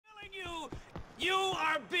You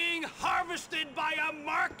are being harvested by a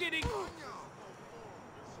marketing...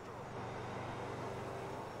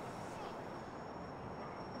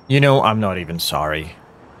 You know, I'm not even sorry.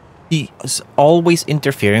 He is always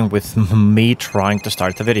interfering with me trying to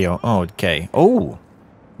start the video. Oh, okay. Oh.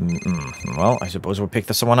 Well, I suppose we'll pick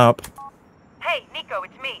this one up. Hey, Niko,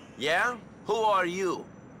 it's me. Yeah? Who are you?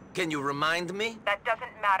 Can you remind me? That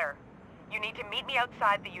doesn't matter. You need to meet me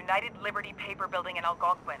outside the United Liberty Paper Building in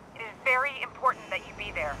Algonquin. It is very important that you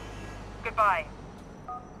be there. Goodbye.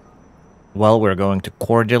 Well, we're going to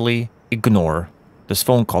cordially ignore this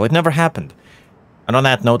phone call. It never happened. And on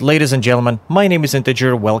that note, ladies and gentlemen, my name is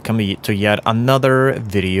Integer. Welcome to yet another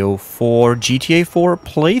video for GTA 4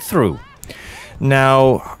 playthrough.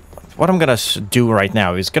 Now, what I'm gonna do right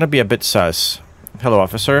now is gonna be a bit sus. Hello,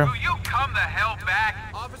 officer. Will you come the hell back?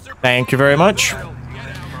 Thank you very much.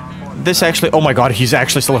 This actually... Oh my god, he's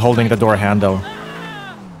actually still holding the door handle.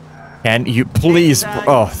 Can you please...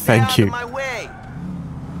 Oh, thank you.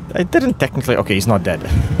 I didn't technically... Okay, he's not dead.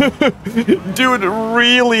 Dude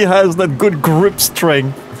really has that good grip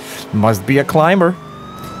strength. Must be a climber.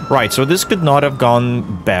 Right, so this could not have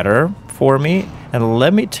gone better for me. And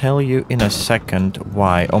let me tell you in a second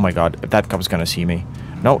why. Oh my god, that cop's gonna see me.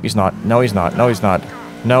 No, he's not. No, he's not. No, he's not.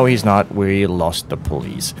 No, he's not. We lost the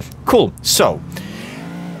police. Cool. So,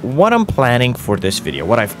 what I'm planning for this video,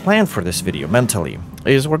 what I've planned for this video mentally,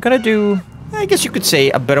 is we're gonna do, I guess you could say,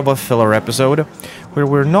 a bit of a filler episode, where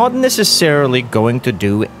we're not necessarily going to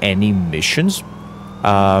do any missions.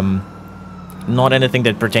 Not anything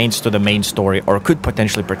that pertains to the main story, or could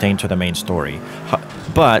potentially pertain to the main story.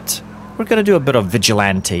 But we're gonna do a bit of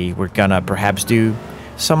vigilante. We're gonna perhaps do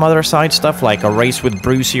some other side stuff, like a race with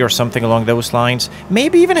Brucey or something along those lines.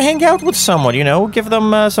 Maybe even hang out with someone, you know, give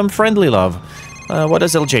them some friendly love. What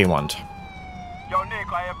does LJ want? Yo,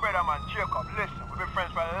 Niko, I your brother, man, Jacob. Listen, we've been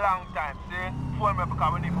friends for a long time, see? Phone me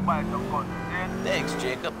because we need to buy some guns, see? Thanks,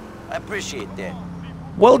 Jacob. I appreciate that.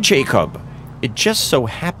 Well, Jacob, it just so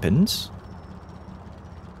happens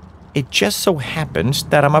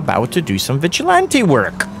that I'm about to do some vigilante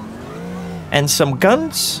work. And some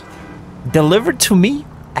guns delivered to me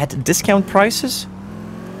at discount prices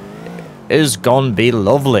is gonna be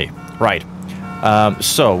lovely. Right.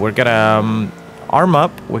 So we're gonna arm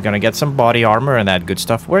up. We're gonna get some body armor and that good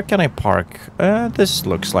stuff. Where can I park? This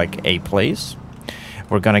looks like a place.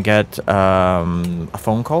 We're gonna get a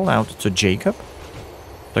phone call out to Jacob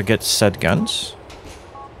to get said guns.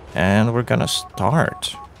 And we're gonna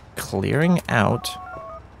start clearing out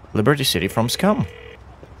Liberty City from scum.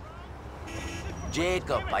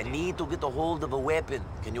 Jacob, I need to get a hold of a weapon.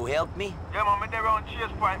 Can you help me? Yeah, man, they're on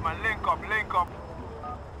Chase Point, man. Link up, link up.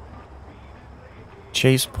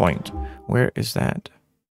 Chase Point. Where is that?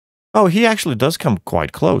 Oh, he actually does come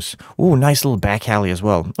quite close. Ooh, nice little back alley as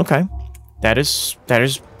well. Okay. That is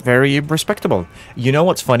very respectable. You know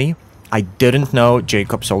what's funny? I didn't know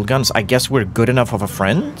Jacob sold guns. I guess we're good enough of a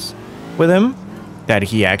friends with him that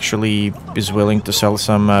he actually is willing to sell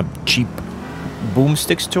some cheap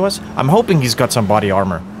boomsticks to us. I'm hoping he's got some body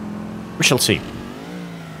armor. We shall see.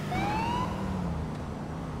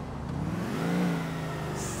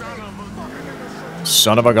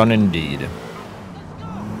 Son of a gun indeed.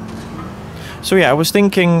 So yeah, I was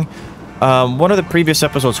thinking one of the previous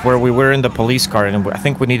episodes where we were in the police car and I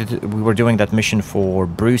think we were doing that mission for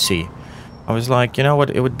Brucey. I was like, you know what,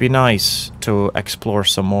 it would be nice to explore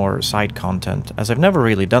some more side content, as I've never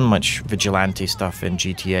really done much vigilante stuff in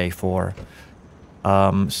GTA 4.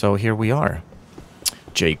 So here we are.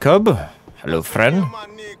 Jacob, hello friend.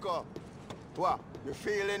 What, you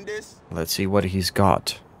feeling this? Let's see what he's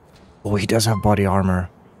got. Oh, he does have body armor.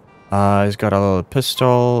 He's got a little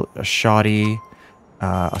pistol, a shotty,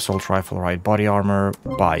 assault rifle, right? Body armor,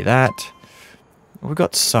 buy that. We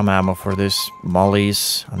got some ammo for this.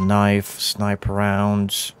 Mollies, a knife, sniper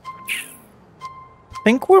rounds. I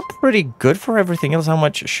think we're pretty good for everything else. How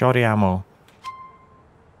much shotty ammo?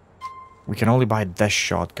 We can only buy this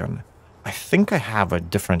shotgun. I think I have a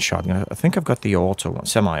different shotgun. I think I've got the auto one,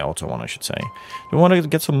 semi-auto one, I should say. Do we want to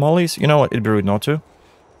get some mollies? You know what? It'd be rude not to.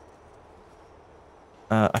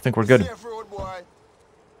 I think we're good.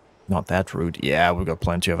 Not that rude. Yeah, we've got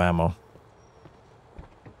plenty of ammo.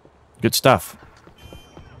 Good stuff.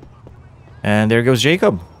 And there goes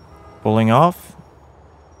Jacob. Pulling off.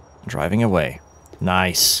 Driving away.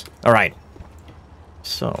 Nice. Alright.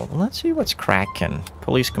 So, let's see what's cracking.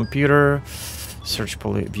 Police computer. Search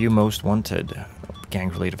view most wanted.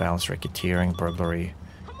 Gang-related violence, racketeering, burglary.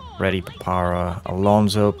 Reddy, Papara,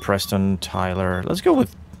 Alonzo, Preston, Tyler. Let's go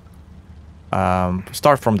with...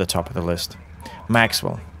 start from the top of the list.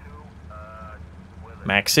 Maxwell.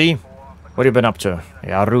 Maxie? What have you been up to?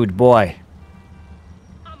 Yeah, rude boy.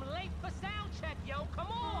 I'm late for sound check, yo. Come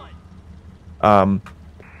on.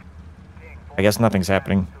 I guess nothing's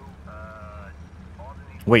happening.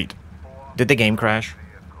 Wait. Did the game crash?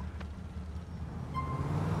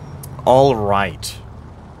 Alright.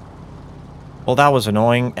 Well, that was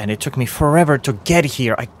annoying, and it took me forever to get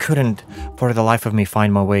here. I couldn't, for the life of me,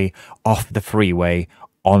 find my way off the freeway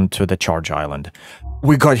onto the charge island.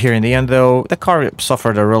 We got here in the end, though. The car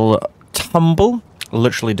suffered a real tumble.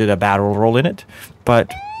 Literally did a barrel roll in it.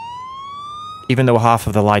 But even though half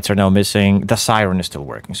of the lights are now missing, the siren is still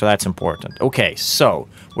working, so that's important. Okay, so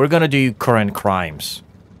we're gonna do current crimes.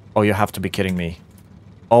 Oh, you have to be kidding me.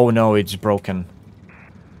 Oh, no, it's broken.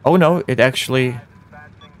 Oh, no, it actually...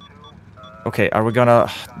 Okay, are we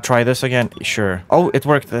gonna try this again? Sure. Oh, it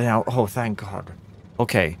worked now. Oh, thank God.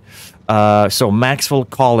 Okay. So Maxwell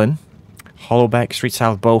Collin, Hollowback Street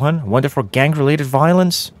South Bohan. Wonder for gang-related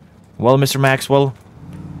violence? Well, Mr. Maxwell,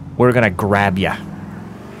 we're gonna grab ya.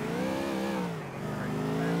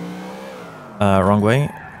 Wrong way,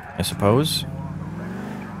 I suppose.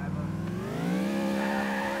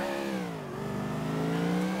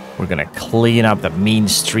 We're gonna clean up the mean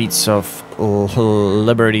streets of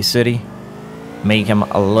Liberty City. Make him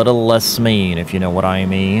a little less mean, if you know what I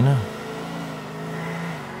mean.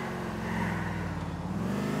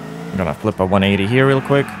 I'm gonna flip a 180 here real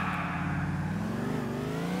quick.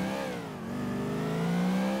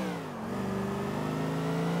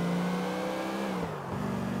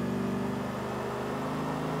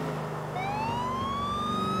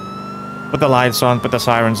 Put the lights on, put the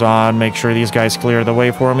sirens on, make sure these guys clear the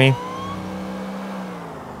way for me.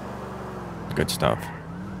 Good stuff.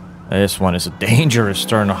 This one is a dangerous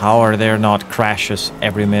turn. How are there not crashes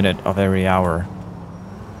every minute of every hour?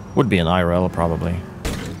 Would be an IRL, probably.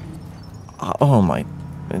 Oh my...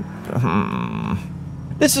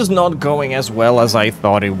 This is not going as well as I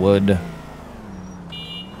thought it would.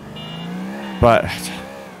 But,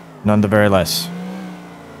 nonetheless.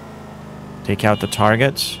 Take out the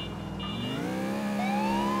targets.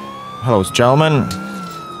 Hello, gentlemen.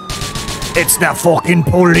 It's the fucking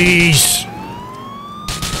police!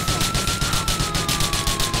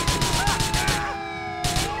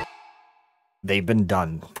 They've been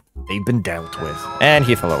done. They've been dealt with. And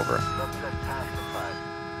he fell over.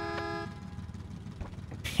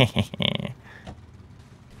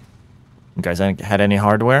 You guys had any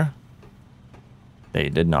hardware? They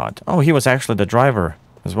did not. Oh, he was actually the driver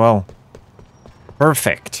as well.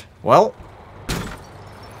 Perfect. Well,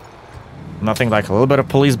 nothing like a little bit of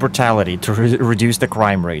police brutality to reduce the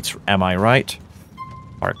crime rates. Am I right?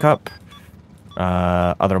 Park up.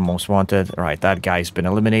 Other most wanted. Right, that guy's been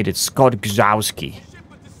eliminated. Scott Gzowski.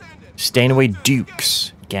 Stainaway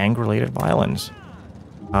Dukes. Gang-related violence.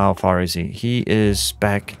 How far is he? He is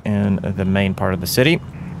back in the main part of the city.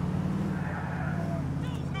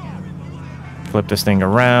 Flip this thing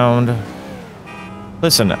around.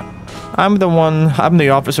 Listen, I'm the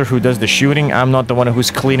officer who does the shooting. I'm not the one who's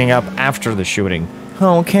cleaning up after the shooting.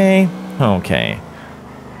 Okay. Okay.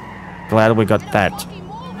 Glad we got that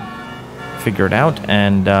figured out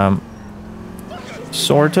and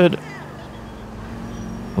sorted.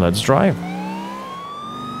 Let's drive.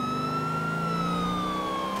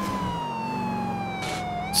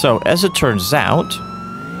 So, as it turns out,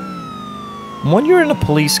 when you're in a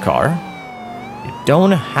police car, you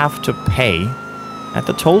don't have to pay at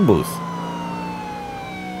the toll booth.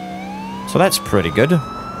 So that's pretty good.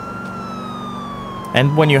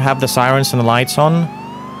 And when you have the sirens and the lights on,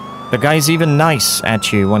 the guy's even nice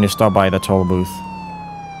at you when you stop by the toll booth.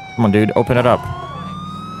 Come on, dude, open it up.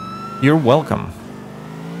 You're welcome.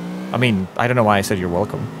 I mean, I don't know why I said you're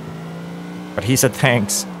welcome. But he said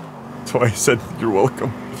thanks. So I said you're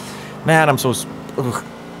welcome. Man, I'm so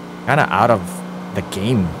kind of out of the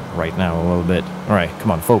game right now a little bit. All right, come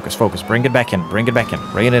on, focus, focus. Bring it back in, bring it back in.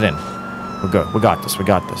 Rein it in. We're good. We got this, we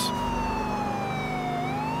got this.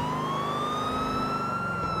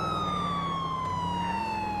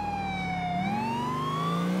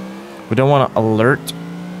 We don't want to alert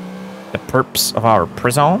the perps of our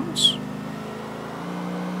prisons.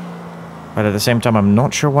 But at the same time, I'm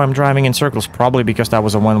not sure why I'm driving in circles. Probably because that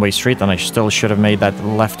was a one-way street and I still should have made that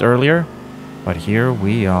left earlier. But here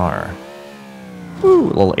we are. Ooh,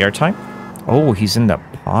 a little airtime. Oh, he's in the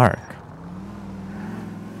park.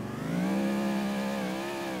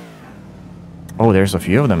 Oh, there's a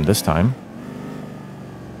few of them this time.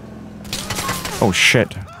 Oh,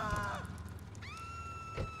 shit.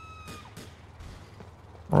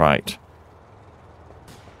 Right.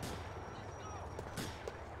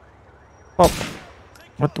 Oh.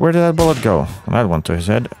 Where did that bullet go? That one to his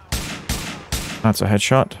head. That's a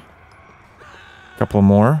headshot. Couple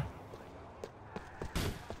more.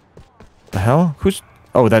 The hell? Who's...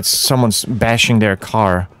 Oh, that's someone's bashing their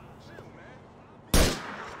car.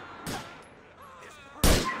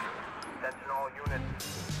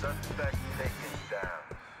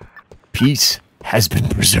 Peace has been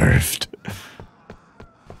preserved.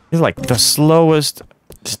 He's like the slowest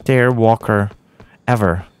stair walker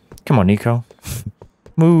ever. Come on, Niko.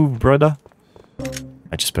 Move, brother.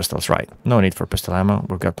 I just pistols, right. No need for pistol ammo.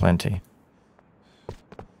 We've got plenty.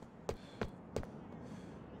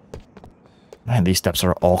 Man, these steps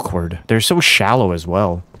are awkward. They're so shallow as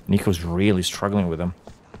well. Niko's really struggling with them.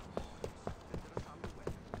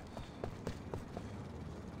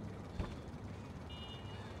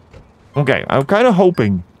 Okay, I'm kind of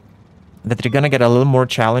hoping that they're gonna get a little more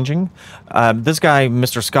challenging. This guy,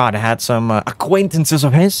 Mr. Scott, had some acquaintances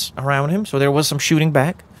of his around him, so there was some shooting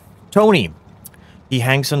back. Tony, he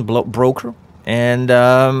hangs on broker, and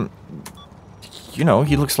you know,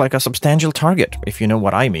 he looks like a substantial target, if you know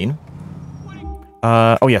what I mean.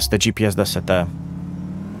 Oh yes, the GPS does set the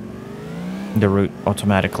route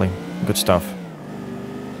automatically. Good stuff.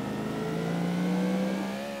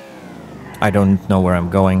 I don't know where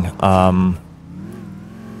I'm going.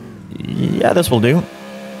 Yeah, this will do.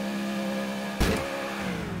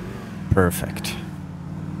 Perfect.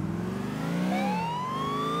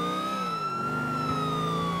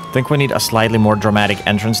 Think we need a slightly more dramatic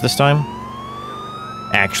entrance this time.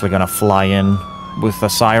 Actually gonna fly in with the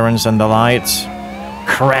sirens and the lights.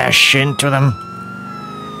 Crash into them.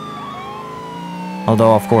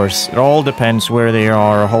 Although, of course, it all depends where they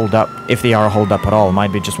are holed up. If they are holed up at all.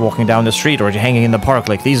 Might be just walking down the street or hanging in the park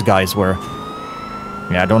like these guys were.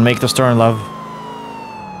 Yeah, don't make this turn, love.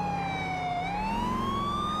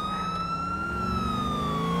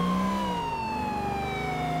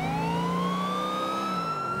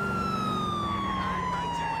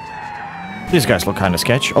 These guys look kind of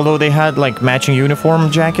sketch. Although they had, like, matching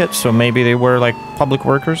uniform jackets, so maybe they were, like, public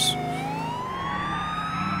workers.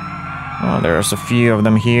 Oh, there's a few of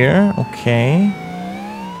them here. Okay.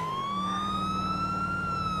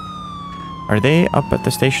 Are they up at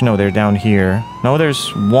the station? No, they're down here. No,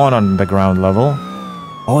 there's one on the ground level.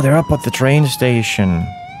 Oh, they're up at the train station.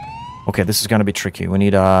 Okay, this is gonna be tricky. We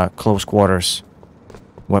need close quarters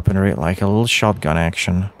weaponry, like a little shotgun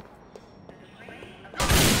action.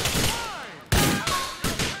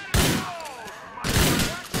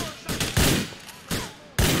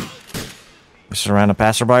 Surround a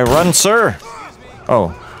passerby. Run, sir!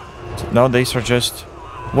 Oh. No, these are just...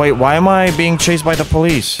 Wait, why am I being chased by the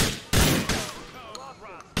police?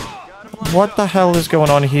 What the hell is going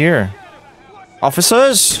on here?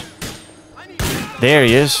 Officers? There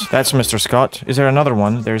he is. That's Mr. Scott. Is there another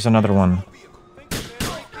one? There's another one.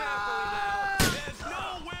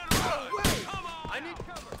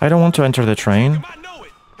 I don't want to enter the train.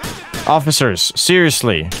 Officers,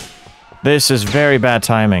 seriously. This is very bad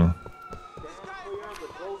timing.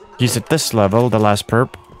 He's at this level, the last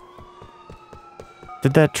perp.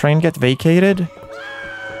 Did that train get vacated?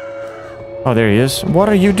 Oh, there he is. What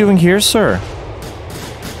are you doing here, sir?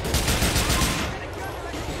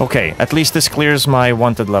 Okay, at least this clears my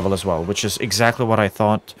wanted level as well, which is exactly what I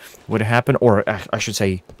thought would happen. Or, I should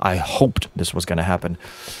say, I hoped this was gonna happen.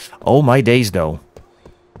 Oh, my days, though.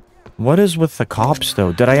 What is with the cops,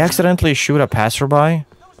 though? Did I accidentally shoot a passerby?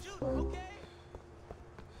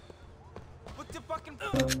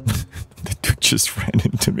 The dude just ran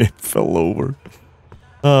into me and fell over.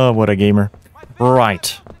 Oh, what a gamer.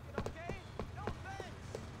 Right.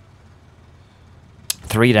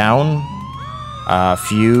 3 down.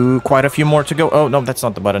 Quite a few more to go. Oh, no, that's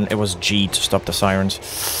not the button. It was G to stop the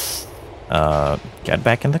sirens. Get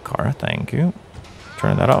back in the car. Thank you.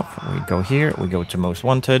 Turn that off. We go here. We go to Most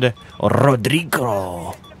Wanted.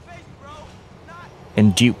 Rodrigo.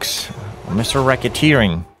 And Dukes. Mr.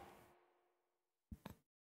 Racketeering.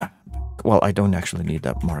 Well, I don't actually need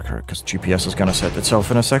that marker, because GPS is gonna set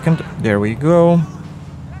itself in a second. There we go.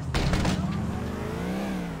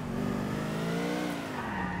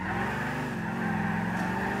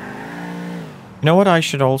 You know what, I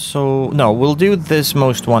should also... No, we'll do this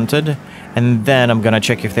Most Wanted, and then I'm gonna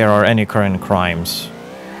check if there are any current crimes.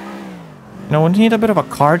 You know, we need a bit of a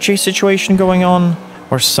car chase situation going on,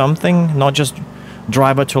 or something. Not just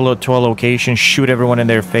drive up to a location, shoot everyone in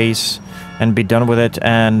their face, and be done with it.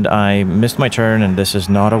 And I missed my turn, and this is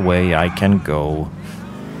not a way I can go.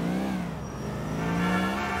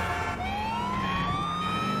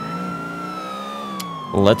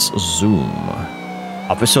 Let's zoom.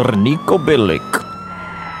 Officer Niko Bilic.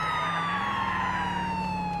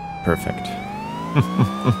 Perfect.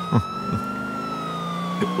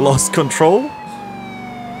 Lost control?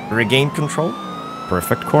 Regained control?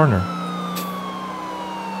 perfect corner.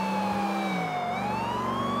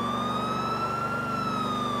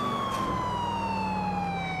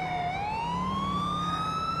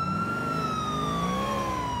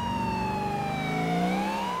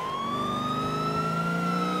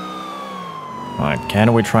 Alright,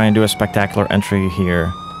 can we try and do a spectacular entry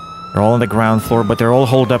here? They're all on the ground floor, but they're all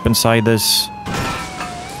holed up inside this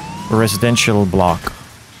residential block.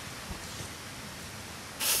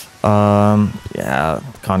 Yeah,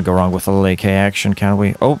 can't go wrong with a little AK action, can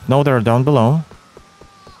we? Oh, no, they're down below.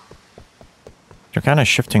 They're kind of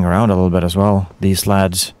shifting around a little bit as well, these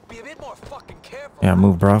lads. Be a bit more fucking careful. Yeah,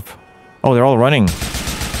 move, bruv. Oh, they're all running.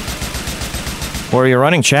 Where are you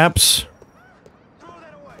running, chaps?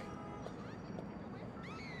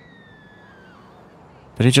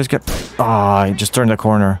 Did he just get... Ah, he just turned the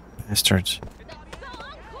corner. Bastards.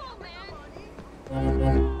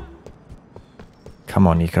 Come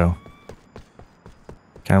on, Niko.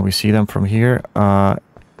 Can we see them from here?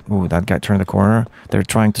 Ooh, that guy turned the corner. They're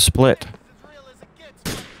trying to split.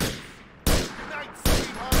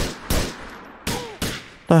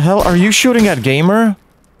 The hell? Are you shooting at Gamer?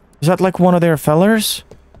 Is that like one of their fellers?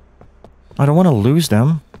 I don't want to lose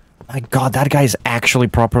them. My god, that guy's actually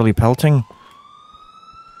properly pelting.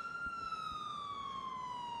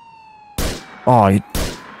 Oh, it's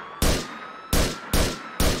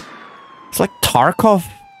like Tarkov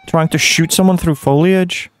trying to shoot someone through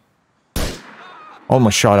foliage.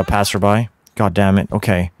 Almost shot a passerby. God damn it.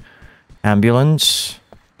 Okay. Ambulance.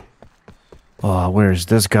 Oh, where's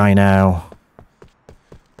this guy now?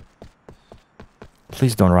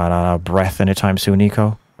 Please don't run out of breath anytime soon,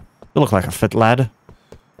 Niko. You look like a fit lad.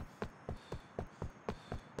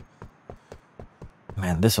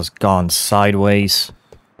 Man, this has gone sideways.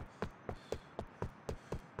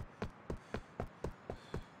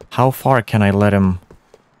 How far can I let him...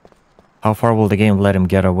 How far will the game let him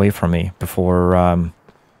get away from me before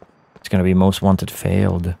it's gonna be most wanted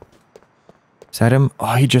failed? Is that him?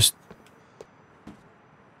 Oh, he just...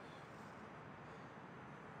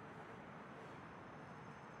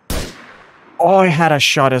 Oh, I had a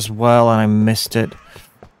shot as well and I missed it.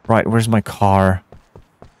 Right, where's my car?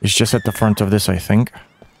 It's just at the front of this, I think.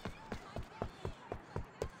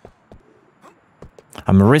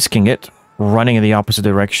 I'm risking it. Running in the opposite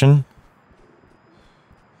direction.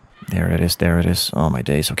 There it is, there it is. Oh my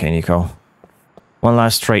days. Okay, Niko. One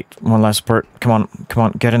last straight. One last spurt. Come on, come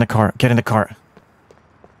on. Get in the car. Get in the car.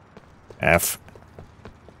 F.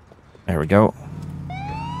 There we go.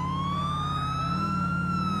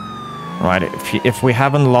 Right, if we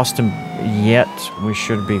haven't lost him yet, we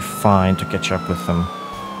should be fine to catch up with them.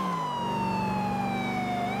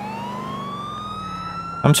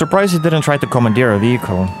 I'm surprised he didn't try to commandeer a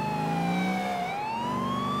vehicle.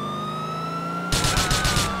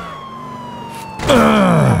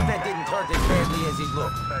 That didn't turn as badly as it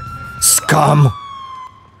looked. Scum!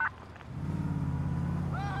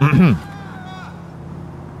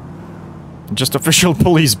 Just official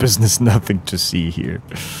police business, nothing to see here.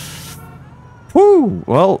 Whew,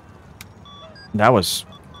 well, that was...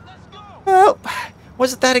 Well,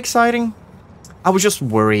 was it that exciting? I was just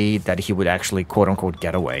worried that he would actually quote-unquote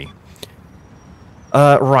get away.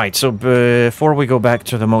 Right, so before we go back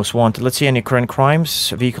to the most wanted, let's see any current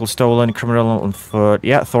crimes. Vehicle stolen, criminal on foot.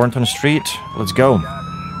 Yeah, Thornton Street. Let's go.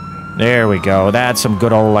 There we go. That's some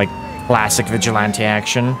good old, like, classic vigilante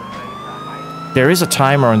action. There is a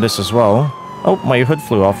timer on this as well. Oh, my hood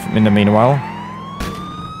flew off in the meanwhile.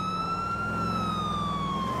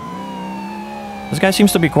 This guy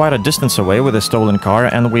seems to be quite a distance away with a stolen car,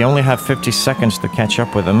 and we only have 50 seconds to catch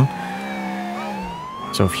up with him.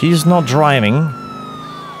 So if he's not driving...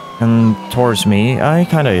 and towards me, he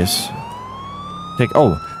kind of is.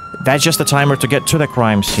 Oh, that's just the timer to get to the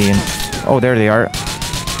crime scene. Oh, there they are.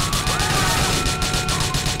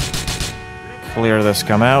 Clear this,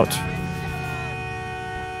 come out.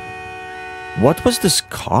 What was this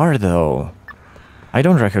car, though? I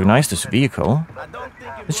don't recognize this vehicle.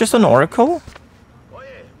 It's just an Oracle?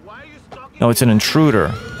 No, it's an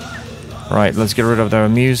intruder. Right, let's get rid of the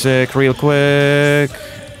music real quick.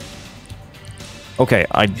 Okay,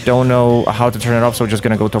 I don't know how to turn it off, so we're just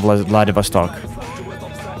gonna go to Vladivostok.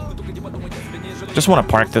 Just want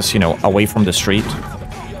to park this, you know, away from the street.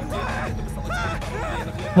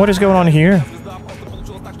 What is going on here?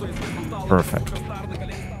 Perfect.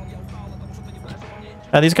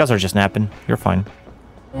 These guys are just napping. You're fine.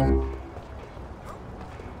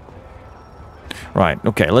 Right,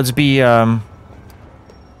 okay, let's be a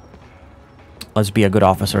good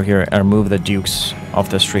officer here and remove the dukes off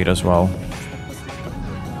the street as well.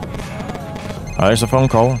 Oh, there's a phone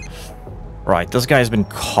call. Right, this guy's been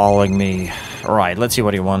calling me. Right, let's see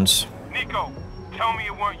what he wants. Niko, tell me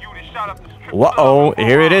it weren't you that shot up the strip Whoa, club.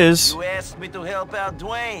 here it is. You asked me to help out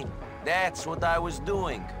Dwayne. That's what I was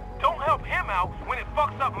doing. Don't help him out when it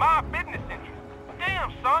fucks up my business interests.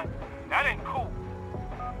 Damn, son. That ain't cool.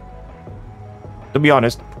 To be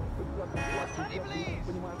honest.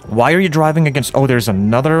 Why are you driving against... Oh, there's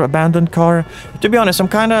another abandoned car? To be honest, I'm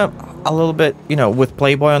kind of a little bit, you know, with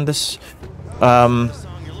Playboy on this.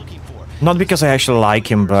 Not because I actually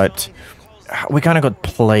like him, but... We kind of got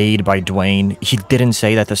played by Dwayne. He didn't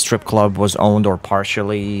say that the strip club was owned or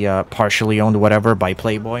partially owned, whatever, by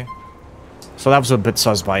Playboy. So that was a bit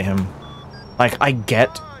sus by him. Like, I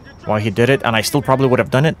get why he did it, and I still probably would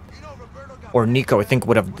have done it. Or Niko, I think,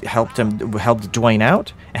 would have helped Dwayne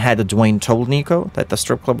out. Had Dwayne told Niko that the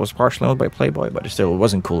strip club was partially owned by Playboy, but still, it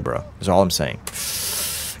wasn't cool, bro. That's all I'm saying.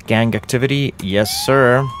 Gang activity, yes,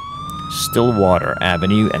 sir. Stillwater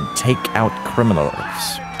Avenue, and take out criminals.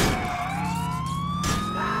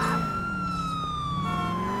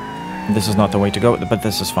 This is not the way to go, but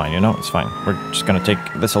this is fine, you know? It's fine. We're just gonna take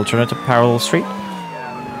this alternative parallel street.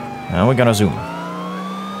 And we're gonna zoom.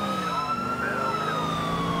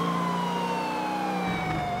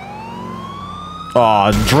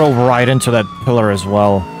 Oh, drove right into that pillar as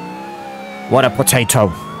well. What a potato.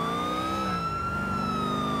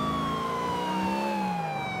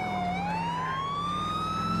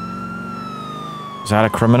 Is that a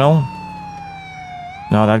criminal?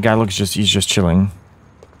 No, that guy looks he's just chilling.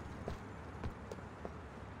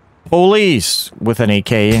 Police with an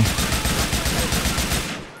AK.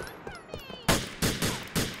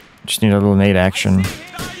 Just need a little nade action.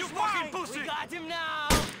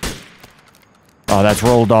 Oh, that's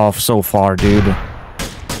rolled off so far, dude.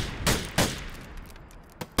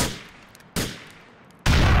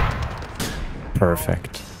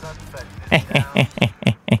 Perfect.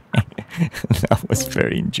 That was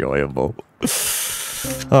very enjoyable.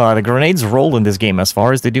 Oh, the grenades roll in this game as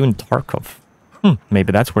far as they do in Tarkov.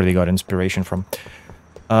 Maybe that's where they got inspiration from.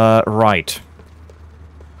 Right.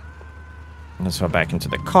 Let's go back into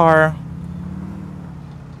the car.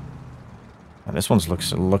 Oh, this one's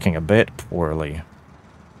looking a bit poorly.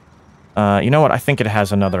 You know what? I think it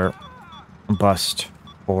has another bust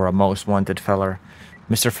for a most wanted feller.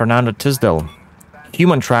 Mr. Fernando Tisdale.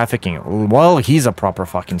 Human trafficking. Well, he's a proper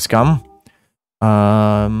fucking scum.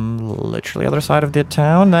 Literally other side of the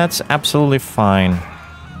town. That's absolutely fine.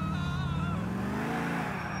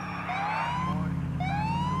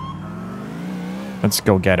 Let's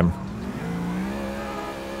go get him.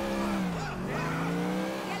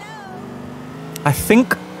 I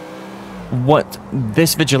think what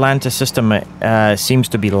this vigilante system seems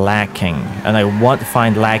to be lacking, and I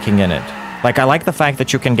find lacking in it. Like, I like the fact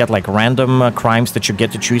that you can get, like, random crimes that you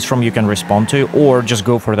get to choose from you can respond to, or just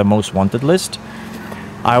go for the most wanted list.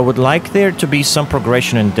 I would like there to be some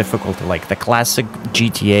progression in difficulty, like the classic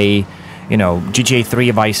GTA, you know, GTA 3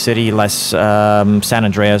 Vice City, less San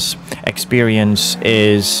Andreas experience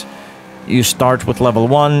is... You start with level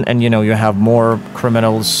 1, and, you know, you have more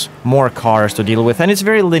criminals, more cars to deal with. And it's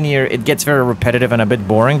very linear, it gets very repetitive and a bit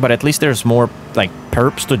boring, but at least there's more, like,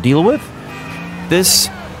 perps to deal with. This,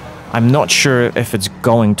 I'm not sure if it's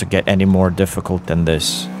going to get any more difficult than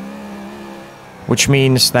this. Which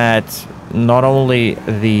means that not only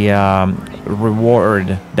the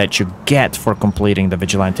reward that you get for completing the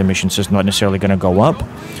vigilante missions is not necessarily going to go up,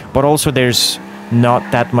 but also there's not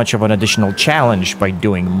that much of an additional challenge by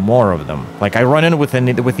doing more of them. Like, I run in with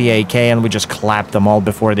the AK and we just clap them all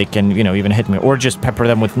before they can, you know, even hit me, or just pepper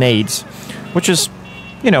them with nades, which is,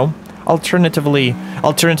 you know, alternative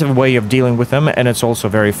way of dealing with them, and it's also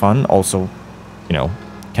very fun. Also, you know,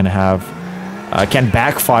 can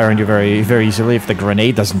backfire on you very, very easily if the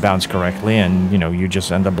grenade doesn't bounce correctly, and, you know, you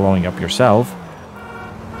just end up blowing up yourself.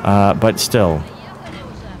 But still.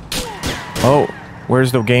 Oh.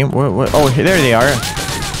 Where's the game? Oh, there they are.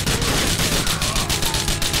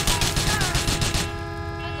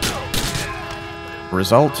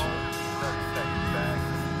 Result.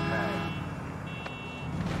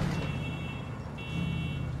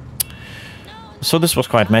 So this was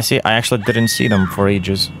quite messy. I actually didn't see them for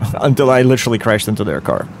ages until I literally crashed into their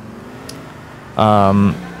car.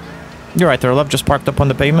 You're right there, love. Just parked up on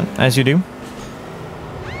the pavement, as you do.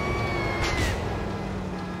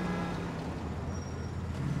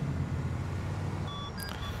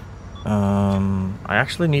 I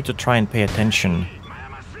actually need to try and pay attention.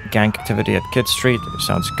 Gang activity at Kid Street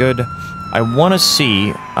sounds good. I want to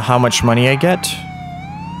see how much money I get.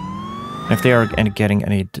 If they are getting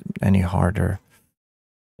any harder.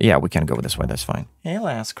 Yeah, we can go this way, that's fine. Hey,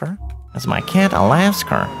 Alaska. That's my cat,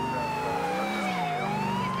 Alaska.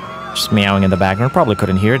 Just meowing in the background. Probably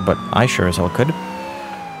couldn't hear it, but I sure as hell could.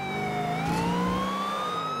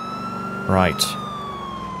 Right.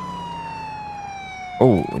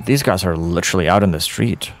 Oh, these guys are literally out in the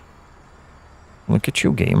street. Look at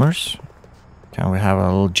you, gamers. Can we have a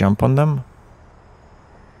little jump on them?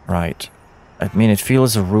 Right. I mean, it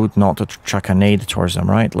feels rude not to chuck a nade towards them,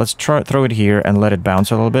 right? Let's throw it here and let it bounce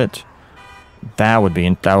a little bit. That would be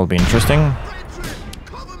interesting.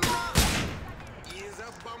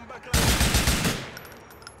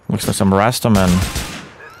 Looks like some Rasta men.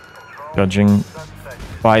 Judging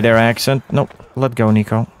by their accent. Nope. Let go,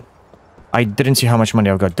 Niko. I didn't see how much money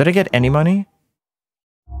I've got. Did I get any money?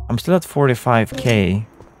 I'm still at 45k.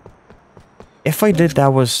 If I did,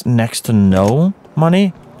 that was next to no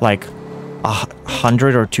money. Like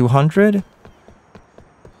 100 or 200.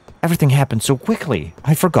 Everything happened so quickly.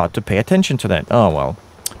 I forgot to pay attention to that. Oh, well.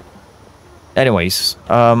 Anyways,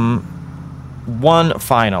 one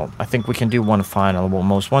final. I think we can do one final. Well,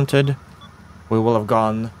 most wanted. We will have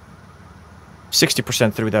gone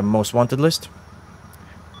 60% through the most wanted list.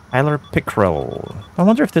 Tyler Pickrell. I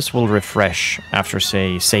wonder if this will refresh after,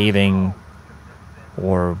 say, saving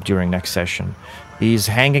or during next session. He's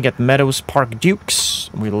hanging at Meadows Park Dukes.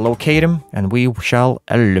 We'll locate him and we shall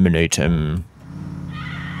eliminate him.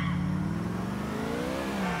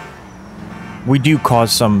 We do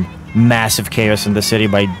cause some massive chaos in the city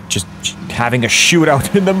by just having a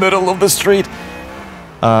shootout in the middle of the street.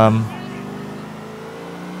 No,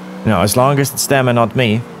 as long as it's them and not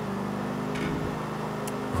me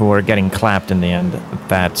who are getting clapped in the end,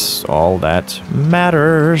 that's all that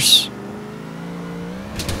matters.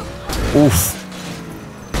 Oof.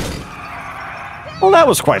 Well, that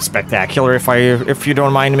was quite spectacular, if you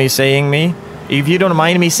don't mind me saying If you don't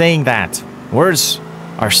mind me saying that. Words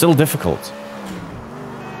are still difficult.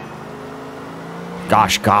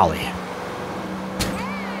 Gosh golly.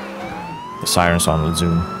 The siren's on, let's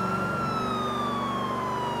zoom.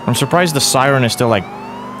 I'm surprised the siren is still, like,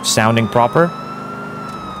 sounding proper.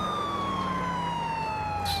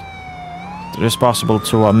 It is possible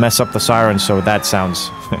to mess up the siren so that sounds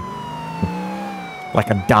like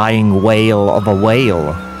a dying wail of a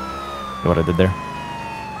whale. What I did there.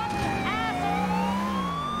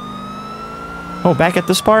 Oh, back at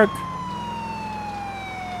this park?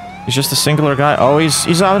 He's just a singular guy. Oh,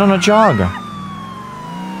 he's out on a jog.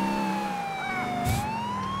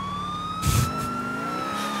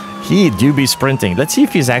 He do be sprinting. Let's see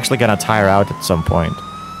if he's actually gonna tire out at some point.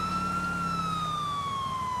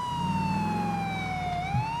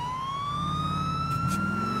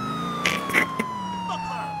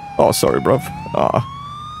 Oh, sorry, bruv.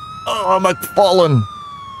 Oh, I'm like fallen.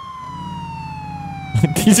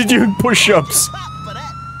 He's doing push-ups.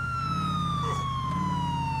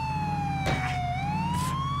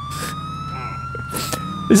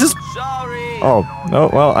 This is... Sorry. Oh, no,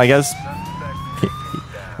 well, I guess...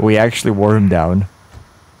 we actually wore him down.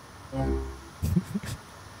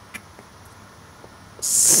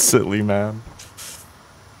 Silly man.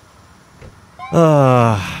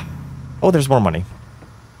 Oh, there's more money.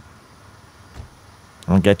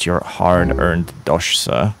 I'll get your hard-earned dosh,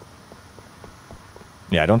 sir.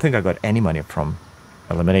 Yeah, I don't think I got any money from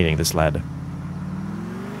eliminating this lad.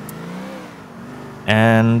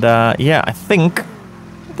 And, yeah, I think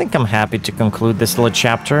I'm happy to conclude this little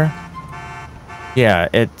chapter. Yeah,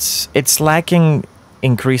 it's lacking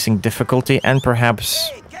increasing difficulty and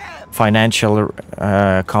perhaps financial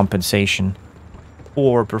compensation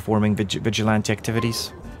for performing vigilante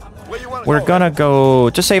activities. We're gonna go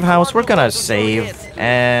to save house, we're gonna save,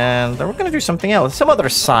 and we're gonna do something else. Some other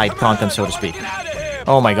side content, so to speak.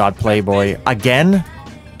 Oh my god, Playboy. Again?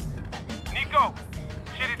 Niko,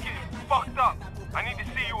 shit is getting fucked up. I need to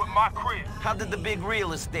see you at my crib. How did the big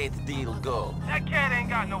real estate deal go? That cat ain't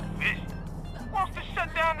got no vision. Wants to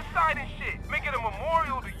shut down the site and shit. Make it a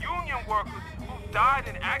memorial to union workers who died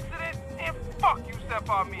in accidents. And fuck you,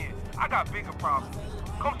 Stefan men. I got bigger problems.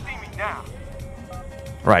 Come see me now.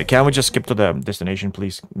 Right, can we just skip to the destination,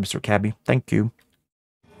 please, Mr. Cabby? Thank you.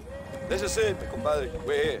 This is it, compadre.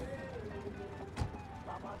 We're here.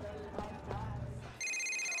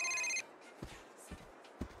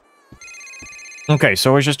 Okay,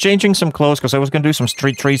 so I was just changing some clothes because I was going to do some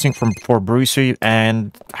street tracing for Brucey,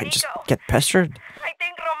 and I just get pestered. I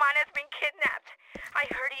think Roman has been kidnapped. I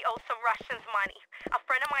heard he owes some Russians money. A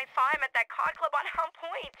friend of mine saw him at that card club on Helm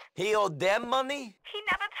Point. He owed them money? He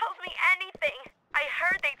never tells me anything. I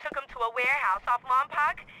heard they took him to a warehouse off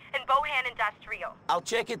Lompoc and Bohan Industrial. I'll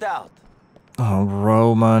check it out. Oh,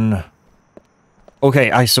 Roman.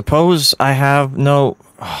 Okay, I suppose I have no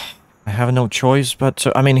choice but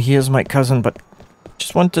to, I mean, he is my cousin, but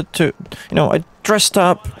just wanted to, you know, I dressed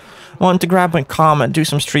up, Want to grab my comment, do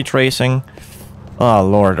some street racing. Oh,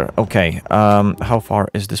 Lord. Okay. How far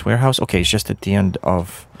is this warehouse? Okay, it's just at the end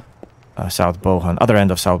of South Bohan. Other end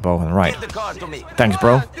of South Bohan, right. Thanks,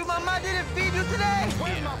 bro.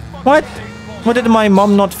 What? What did my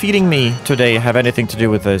mom not feeding me today have anything to do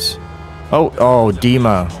with this? Oh,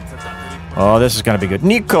 Dima. Oh, this is gonna be good.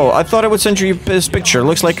 Niko, I thought I would send you this picture.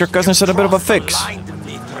 Looks like your cousin's had a bit of a fix.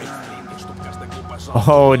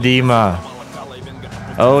 Oh, Dima.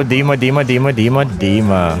 Oh, Dima.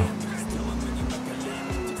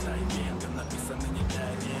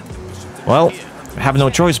 Well, I have no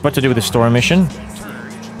choice but to do the store mission.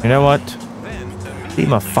 You know what?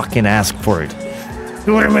 Dima fucking asked for it.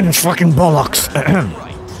 Do him in his fucking bollocks.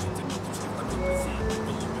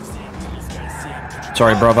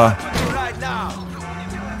 Sorry, brother.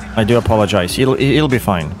 I do apologize. He'll be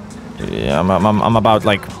fine. Yeah, I'm about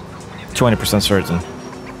like 20% certain.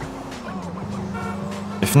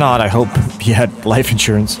 If not, I hope he had life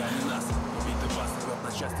insurance.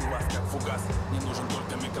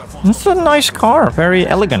 It's a nice car. Very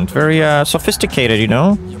elegant. Very sophisticated, you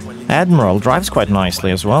know. Admiral drives quite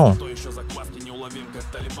nicely as well.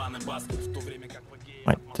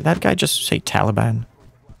 Wait, did that guy just say Taliban?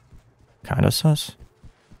 Kinda sus.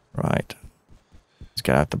 Right. Let's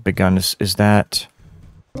get out the big gun. Is that...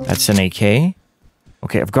 That's an AK?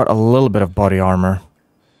 Okay, I've got a little bit of body armor.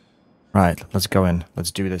 Right, let's go in.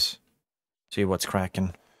 Let's do this. See what's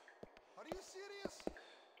cracking. Are you serious?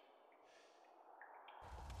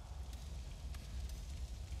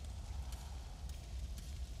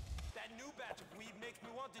 That new batch of weed makes me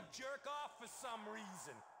want to jerk off for some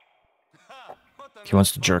reason. He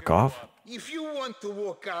wants to jerk off? If you want to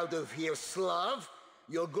walk out of here, Slav,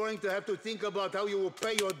 you're going to have to think about how you will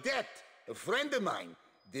pay your debt. A friend of mine,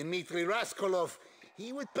 Dmitry Raskolov,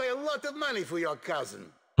 he would pay a lot of money for your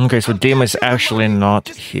cousin. Okay, so Dima is actually not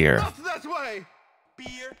here. Not that way!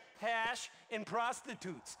 Beer, hash, and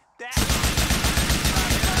prostitutes. Damn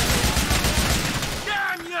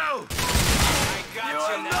you! I got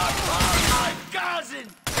you now. My cousin!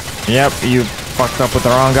 Yep, you fucked up with the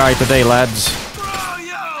wrong guy today, lads. Bro,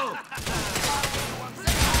 yo!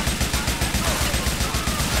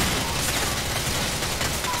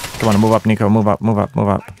 Come on, move up, Niko. Move up. I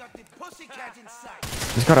got the pussycat inside.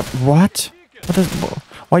 He's got a... What? What is...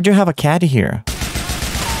 Why'd you have a cat here?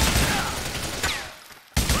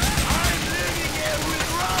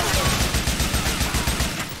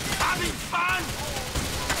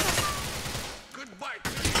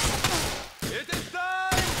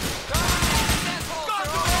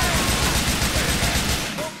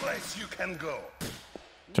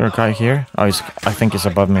 Is there a guy here? Oh, I think he's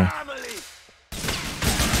above me.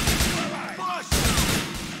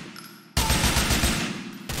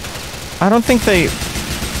 I don't think they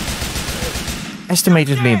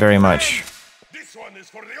estimated me very much. This one is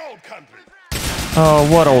for the old country. Oh,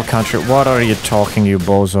 what old country? What are you talking, you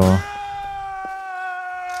bozo?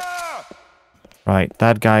 Right,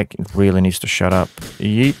 that guy really needs to shut up.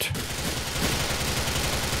 Yeet.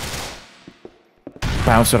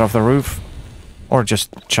 Bounce it off the roof. Or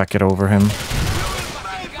just chuck it over him.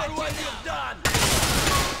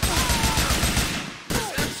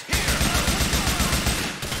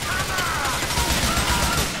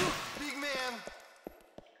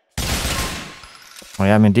 I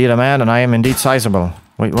am indeed a man, and I am indeed sizable.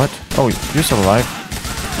 Wait, what? Oh, you're still alive.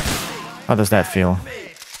 How does that feel?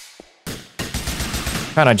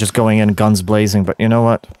 Kinda just going in guns blazing, but you know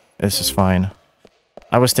what? This is fine.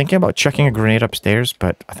 I was thinking about chucking a grenade upstairs,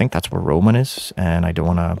 but I think that's where Roman is, and I don't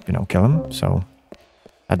want to, you know, kill him, so...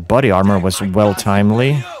 That body armor was well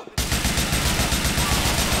timely.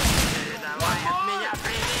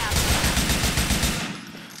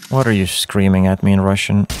 What are you screaming at me in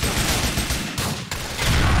Russian?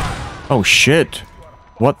 Oh shit!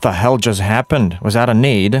 What the hell just happened? Was that a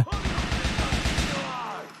nade?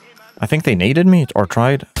 I think they naded me, or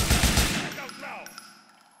tried.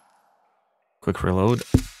 Quick reload.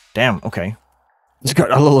 Damn, okay. It's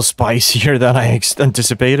got a little spicier than I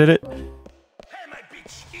anticipated it.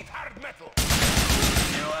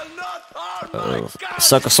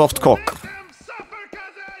 Suck a soft cock.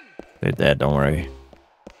 They're dead, don't worry.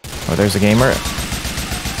 Oh, there's a gamer.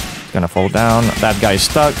 He's gonna fall down. That guy's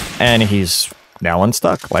stuck, and he's now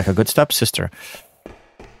unstuck, like a good stepsister.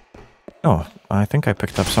 Oh, I think I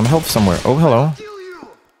picked up some health somewhere. Oh, hello.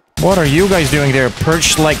 What are you guys doing there,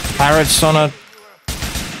 perched like parrots on a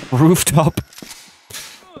rooftop?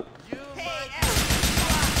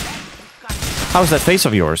 How's that face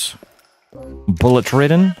of yours?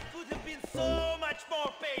 Bullet-ridden? Would have been so much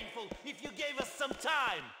more painful if you gave us some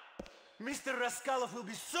time. Mr. Mr. Raskolov will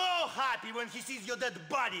be so happy when he sees your dead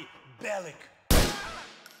body, Bellic.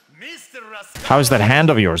 Mr. Raskolov, How's that hand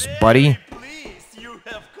of yours, buddy? Please, you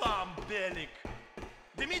have come, Bellic.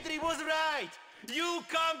 Dmitri was right. You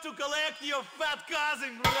come to collect your fat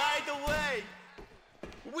cousin right away.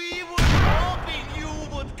 We were hoping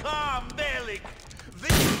you would come, Bellic.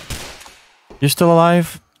 You still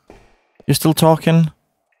alive? You still talking?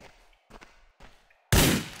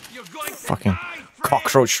 Fucking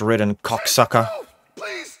cockroach-ridden cocksucker.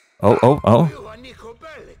 Please. Oh. You are Niko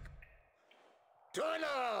Bellic. Turn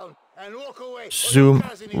around and walk away. Zoom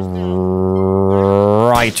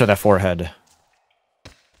right to the forehead.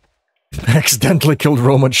 Accidentally killed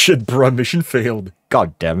Roman. Shit, bro. Mission failed.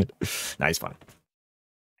 God damn it. Nice fun.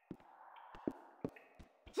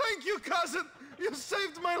 Thank you, cousin. You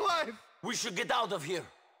saved my life. We should get out of here.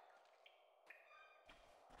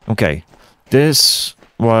 Okay. This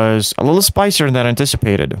was a little spicier than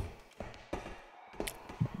anticipated.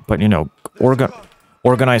 But, you know,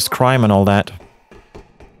 organized crime and all that.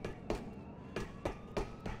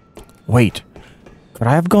 Wait. Could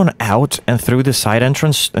I have gone out and through the side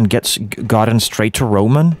entrance and gotten straight to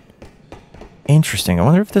Roman? Interesting. I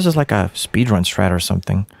wonder if this is like a speedrun strat or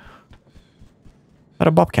something. Is that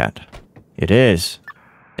a bobcat? It is.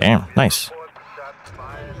 Damn, nice.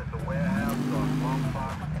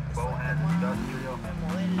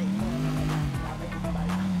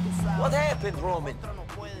 What happened, Roman?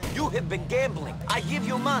 You have been gambling. I give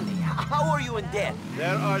you money. How are you in debt?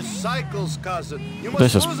 There are cycles, cousin. You must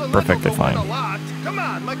This is lose a perfectly little to win fine. a lot. Come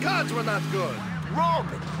on, my cards were not good.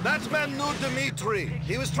 Roman! That man knew Dmitri.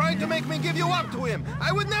 He was trying to make me give you up to him.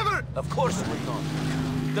 I would never... Of course you would not.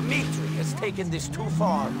 Dmitri has taken this too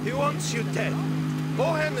far. He wants you dead.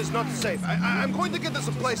 Bohan is not safe. I'm going to get us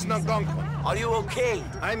a place in Algonquin. Are you okay?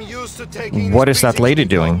 I'm used to taking... What these is that beatings, lady Niko.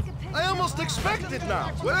 doing? I almost expect it now.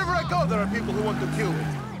 Wherever I go, there are people who want to kill me.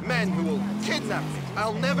 Men who will kidnap me.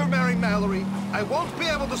 I'll never marry Mallory. I won't be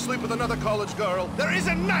able to sleep with another college girl. There is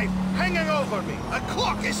a knife hanging over me. A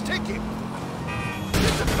clock is ticking.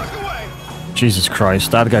 Get the fuck away! Jesus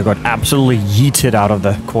Christ, that guy got absolutely yeeted out of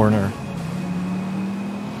the corner.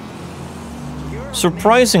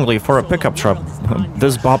 Surprisingly, for a pickup truck,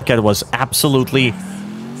 this bobcat was absolutely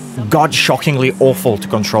god-shockingly awful to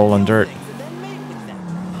control on dirt.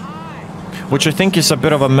 Which I think is a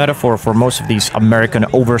bit of a metaphor for most of these American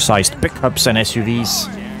oversized pickups and SUVs.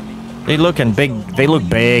 They look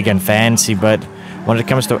big and fancy, but when it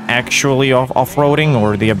comes to actually off-roading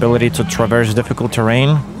or the ability to traverse difficult terrain,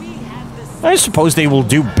 I suppose they will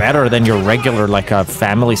do better than your regular, like a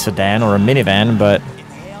family sedan or a minivan, but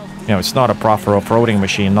you know, it's not a proper off-roading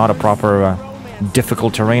machine, not a proper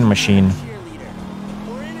difficult terrain machine.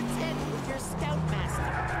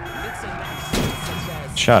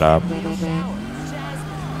 Shut up.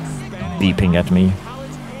 Beeping at me.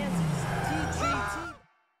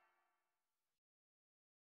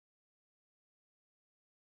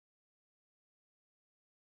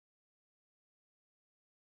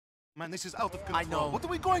 Man, this is out of control. I know. What are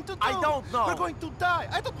we going to do? I don't know. We're going to die.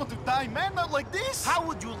 I don't want to die, man. Not like this. How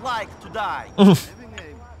would you like to die? Having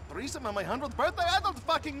a threesome on my 100th birthday? I don't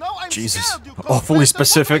fucking know. I'm Jesus. scared, you Awfully cold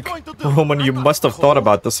specific. bastard. What am I going to do? Roman, you I'm must have not thought cold.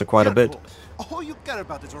 about this quite a bit. Careful. All you care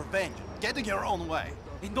about is revenge. Getting your own way.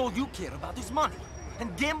 And all you care about is money.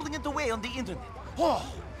 And gambling it away on the internet. Oh,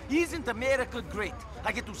 isn't America great?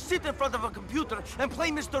 I get to sit in front of a computer and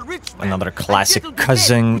play Mr. Richman. Another classic I get to do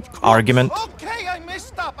cousin that with crooks. argument. Okay, I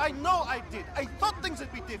messed up. I know I did. I thought things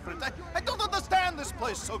would be different. I don't understand this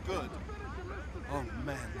place so good. Oh,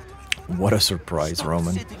 man. What a surprise, Stop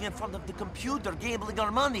Roman. sitting in front of the computer gambling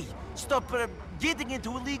our money. Stop getting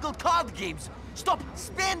into illegal card games. Stop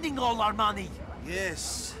spending all our money.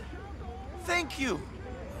 Yes. Thank you.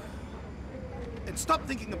 And stop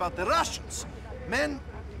thinking about the Russians. Man,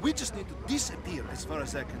 we just need to disappear as far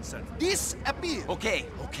as they're concerned. Disappear! Okay.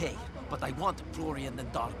 But I want Florian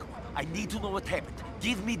and Darko. I need to know what happened.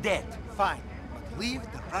 Give me that. Fine, but leave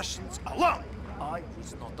the Russians alone! I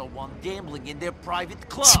was not the one gambling in their private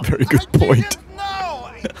club. It's a very good I point. didn't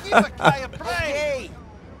know! Give a guy a break!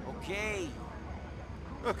 Okay.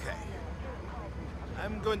 Okay.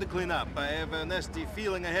 I'm going to clean up. I have a nasty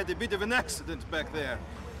feeling I had a bit of an accident back there.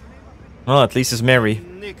 Well, at least it's Mary.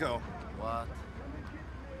 Niko. What?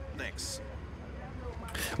 Thanks.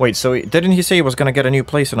 Wait, so didn't he say he was gonna get a new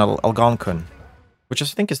place in Algonquin? Which I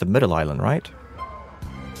think is the middle island, right?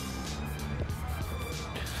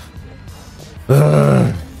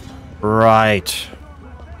 Right.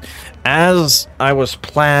 As I was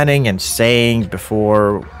planning and saying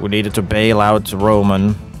before, we needed to bail out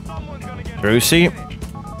Roman. Brucey,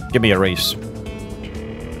 give me a race.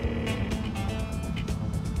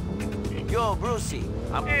 Yo,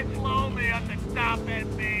 It's lonely at the stop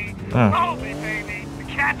and me. Oh. Lonely, baby. The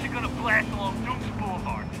cats are gonna blast along Dukes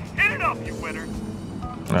Boulevard. Hit it up, you winner.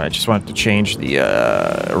 I just wanted to change the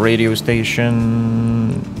radio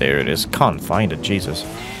station. There it is. Can't find it. Jesus.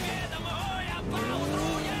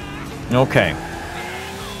 Okay.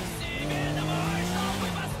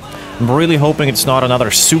 I'm really hoping it's not another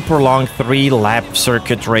super long 3-lap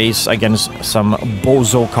circuit race against some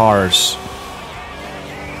bozo cars.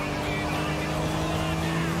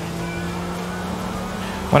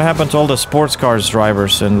 What happened to all the sports cars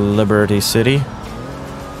drivers in Liberty City?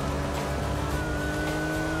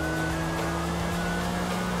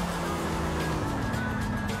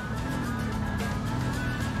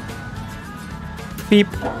 Beep.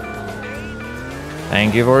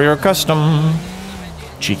 Thank you for your custom.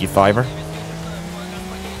 Cheeky fiver.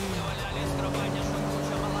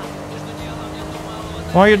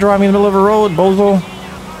 Why are you driving in the middle of a road, bozo?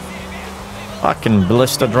 Fucking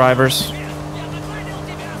ballista drivers.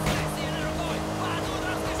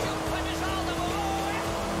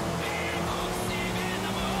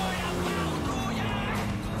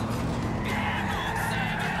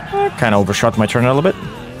 I kind of overshot my turn a little bit.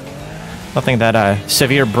 Nothing that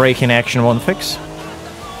severe braking action won't fix.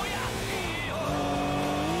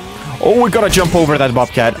 Oh, we gotta jump over that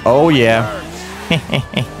bobcat. Oh, yeah.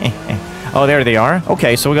 Oh, there they are.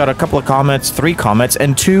 Okay, so we got a couple of comets, 3 comets,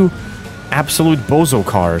 and 2 absolute bozo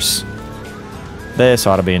cars. This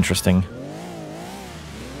ought to be interesting.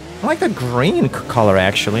 I like the green color,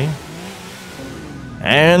 actually.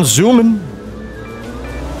 And zooming.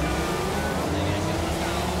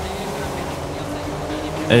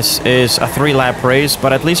 This is a 3-lap race,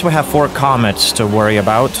 but at least we have 4 comets to worry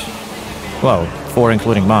about. Well, 4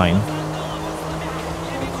 including mine.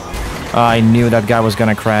 I knew that guy was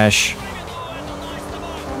gonna crash.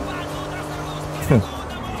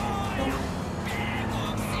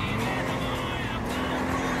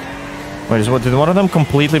 Wait, did one of them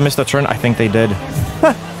completely miss the turn? I think they did.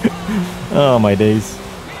 Oh my days.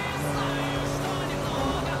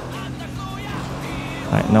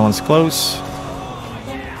 Alright, no one's close.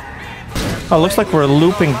 Oh, looks like we're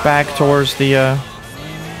looping back towards the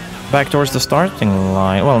starting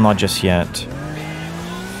line. Well, not just yet.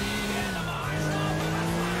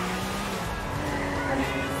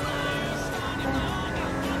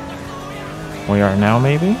 We are now,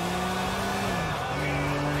 maybe?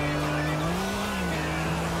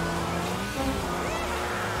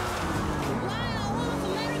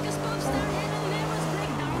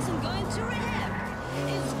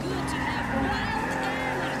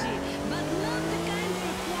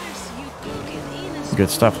 Good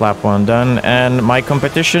stuff, lap 1 done, and my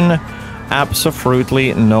competition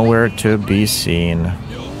absolutely nowhere to be seen.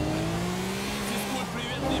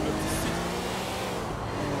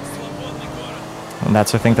 And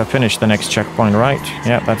that's, I think, the finish, the next checkpoint, right?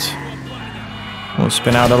 Yeah, that's... We'll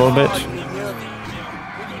spin out a little bit.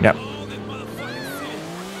 Yep.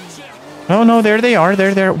 Oh no, there they are,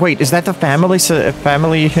 there. Wait, is that the family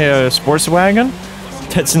sports wagon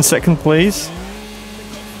that's in second place?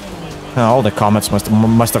 All the comets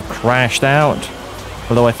must have crashed out.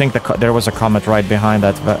 Although I think there was a comet right behind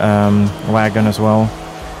that wagon as well.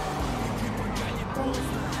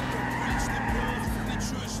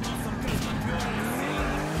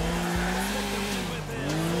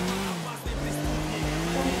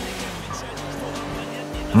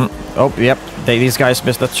 Oh, yep. These guys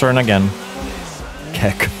missed that turn again.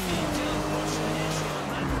 Heck.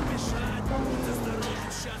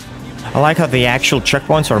 I like how the actual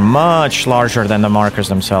checkpoints are much larger than the markers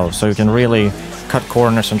themselves, so you can really cut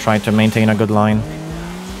corners and try to maintain a good line.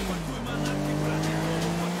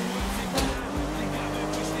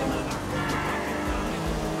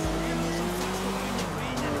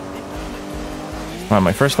 Well,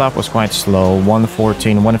 my first lap was quite slow,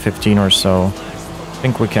 1:14, 1:15 or so. I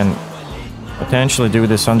think we can potentially do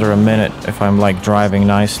this under a minute if I'm like driving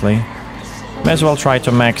nicely. May as well try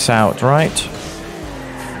to max out, right?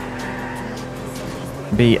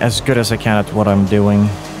 Be as good as I can at what I'm doing.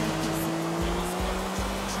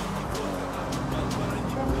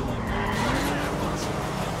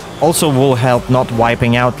 Also will help not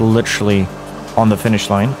wiping out literally on the finish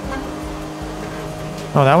line.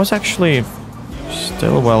 Oh, that was actually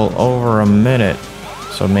still well over a minute.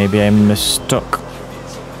 So maybe I mistook.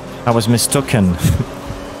 I was mistaken.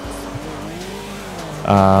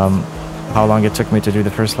 How long it took me to do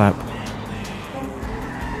the first lap.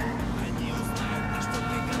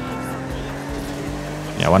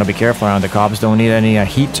 Yeah, I want to be careful around the cops. Don't need any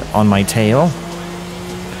heat on my tail.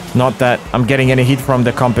 Not that I'm getting any heat from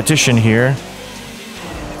the competition here.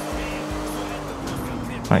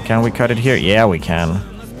 Right, can we cut it here? Yeah, we can.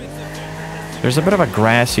 There's a bit of a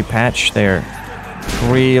grassy patch there.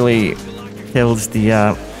 Really kills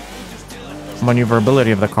the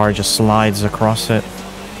maneuverability of the car, just slides across it.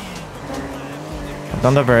 I've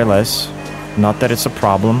done the very less. Not that it's a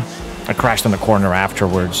problem. I crashed in the corner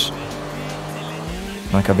afterwards.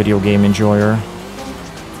 Like a video game enjoyer.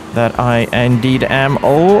 That I indeed am.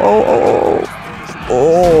 Oh.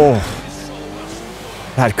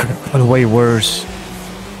 That could have been way worse.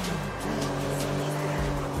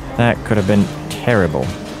 That could have been terrible.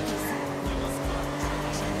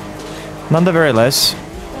 None the very less.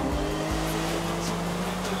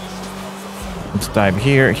 Let's dive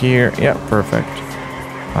here. Yeah, perfect.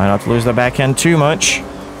 Try not to lose the backhand too much.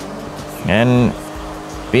 And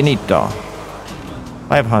finito.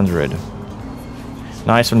 500.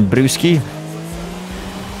 Nice one, Brewski.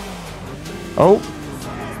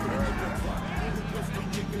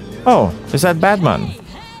 Oh, is that Batman?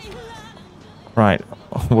 Right.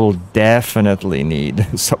 We'll definitely need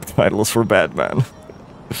subtitles for Batman.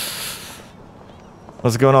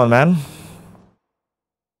 What's going on, man?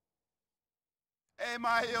 Hey,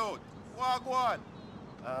 my youth. Walk one.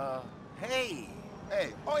 Hey. Hey,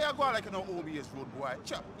 oh, you go like you know who he is, road boy.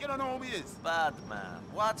 Chop, you don't know who he is. Batman,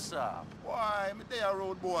 what's up? Why, me there,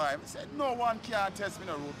 road boy. Me said no one can test me,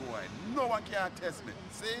 no road boy. No one can test me.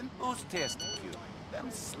 See? Who's testing you? Them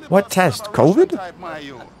slip What test? COVID? type, my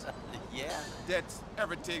youth. Yeah? That's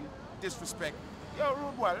everything. Disrespect. Yo,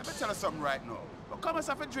 road boy, let me tell you something right now. But come and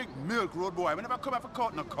have a drink milk, road boy. We never come have a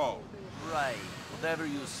cut no cow. Right. Whatever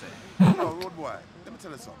you say. No, road boy, let me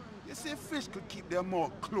tell you something. You see, fish could keep their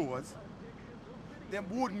mouth closed. Them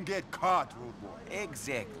wouldn't get caught, road boy.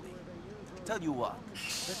 Exactly. Tell you what,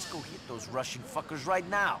 let's go hit those Russian fuckers right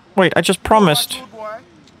now. Wait, I just promised.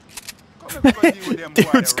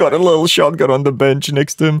 Dude's got a little shotgun on the bench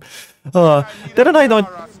next to him.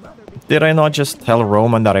 Did I not just tell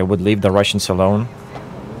Roman that I would leave the Russians alone?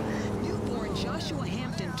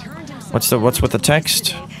 What's with the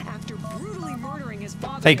text?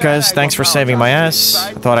 Hey guys, thanks for saving my ass.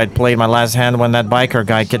 I thought I'd played my last hand when that biker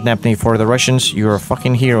guy kidnapped me for the Russians. You're a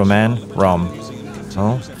fucking hero, man. Rom.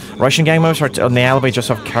 Oh? Russian gang members are on the alleyway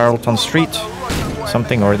just off Carlton Street.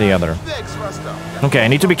 Something or the other. Okay, I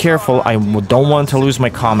need to be careful. I don't want to lose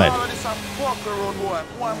my comet.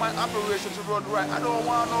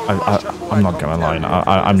 I'm not gonna lie.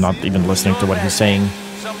 I'm not even listening to what he's saying.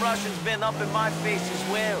 Some Russians been up in my face as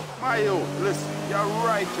well. My youth, listen, you're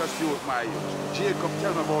righteous youth, my youth. Jacob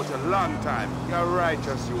tell me about you a long time. You're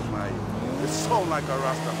righteous youth, my youth. You sound like a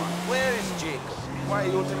Rasta man. Where is Jacob? Why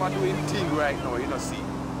youth him a doing thing right now, you know, see?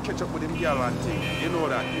 Catch up with him girl and thing. You know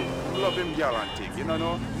that, you love him girl and thing, you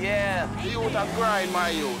know? Yeah. The youth a grind, my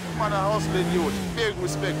youth. Man a hustling youth. Big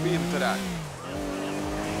respect for him to that.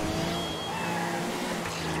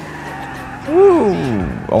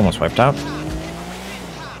 Ooh, almost wiped out.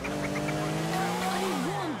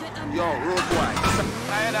 Yo, road boy.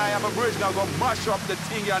 I have a bridge now, go mash up the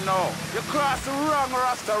thing you know. You cross the wrong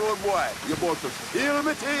Rasta, road boy. You're about to feel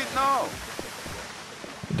me teeth now.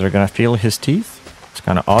 They're gonna feel his teeth? It's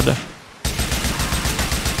kind of odd.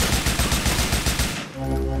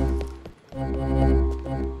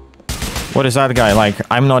 What is that guy like?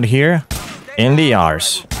 I'm not here? In the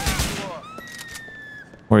arse.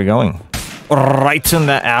 Where are you going? Right in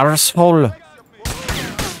the arsehole.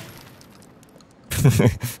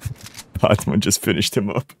 Batman just finished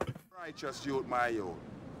him up. Righteous youth, my youth.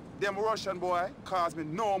 Them Russian boy cause me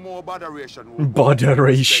no more botheration.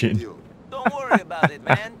 Botheration. Don't worry about it,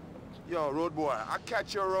 man. Yo, road boy, I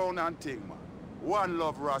catch you around and thing, man. One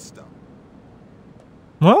love, Rasta.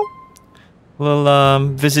 Well, a little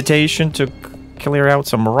visitation to clear out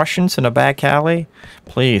some Russians in a back alley.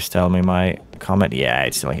 Please tell me my comment. Yeah,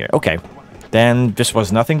 it's still here. Okay. Then this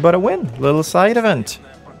was nothing but a win. Little side event.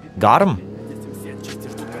 Got him.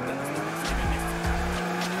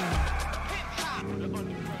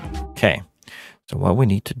 Okay. So what we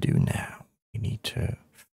need to do now, we need to...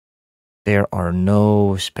 There are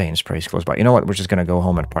no Spain sprays close by. You know what? We're just going to go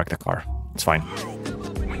home and park the car. It's fine.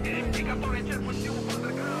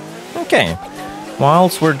 Okay.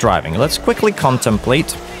 Whilst we're driving, let's quickly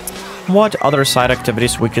contemplate what other side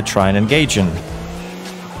activities we could try and engage in.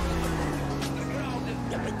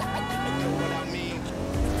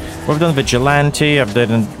 We've done Vigilante. I've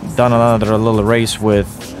done another little race with...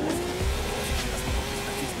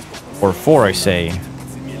 Or for, I say.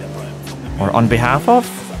 Or on behalf of?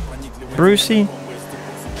 Brucey?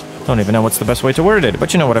 Don't even know what's the best way to word it,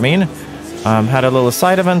 but you know what I mean. Had a little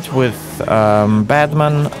side event with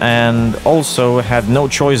Batman, and also had no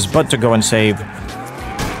choice but to go and save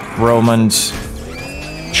Roman's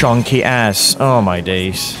chunky ass. Oh my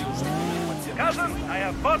days. Cousin, I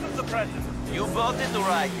have button suppression. You bought it or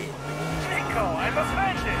I did? Niko, I'm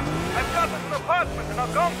offended. I've got an apartment in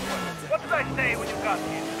Algonquin. What did I say when you got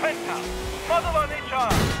here? Penthouse. Muzzle on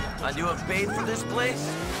HR. And you have paid for this place?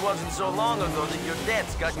 It wasn't so long ago that your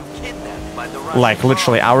debts got you kidnapped by the Russian. Like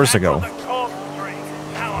literally hours ago. That was a cold drink.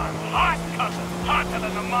 Now I'm hot, cousin. Hotter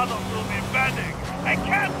than the muzzles will be bedding. I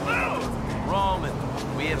can't lose. Roman,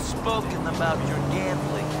 we have spoken about your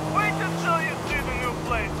gambling. Wait until you see the new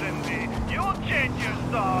place, ND. You'll change your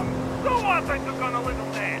song. So what I took on a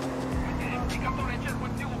little dance.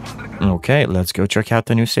 Okay, let's go check out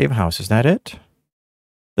the new save house. Is that it?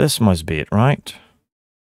 This must be it, right?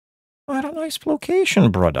 What a nice location,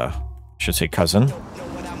 brother. Should say cousin.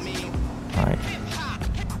 Alright.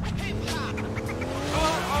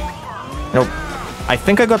 Nope. I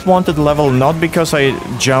think I got wanted level not because I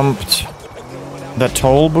jumped the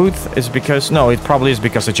toll booth. It's because... No, it probably is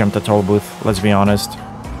because I jumped the toll booth. Let's be honest.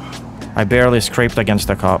 I barely scraped against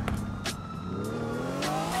the cop.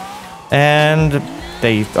 And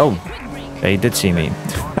they... Oh, they did see me.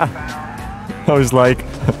 I was like,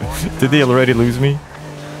 did they already lose me?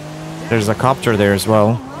 There's a copter there as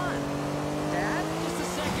well.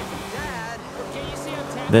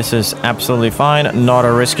 This is absolutely fine. Not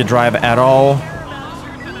a risky drive at all.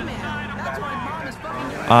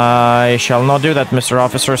 I shall not do that, Mr.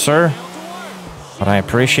 Officer, sir. But I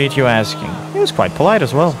appreciate you asking. He was quite polite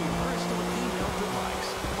as well.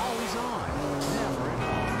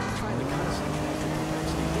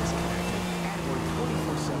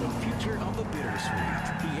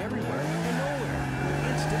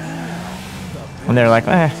 And they're like,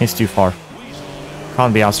 he's too far.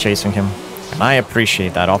 Can't be us chasing him. And I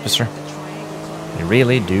appreciate that, officer. I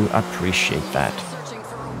really do appreciate that.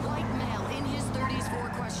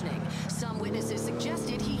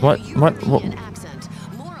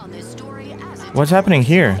 What's happening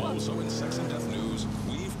here?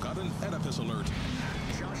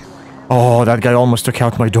 Oh, that guy almost took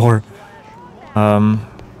out my door.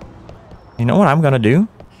 You know what I'm gonna do?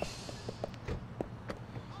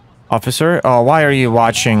 Officer? Oh, why are you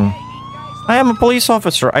watching? I am a police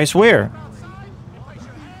officer, I swear.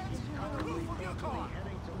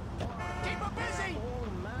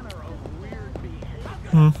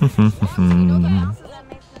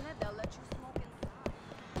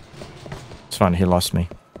 It's fine, he lost me.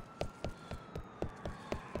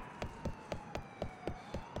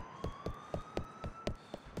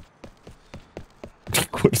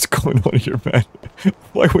 What is going on here, man?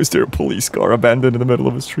 Why was there a police car abandoned in the middle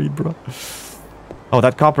of a street, bro? Oh,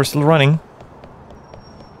 that copper's still running.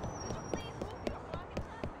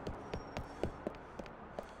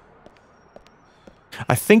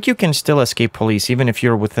 I think you can still escape police even if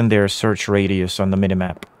you're within their search radius on the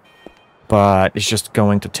minimap. But it's just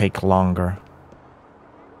going to take longer.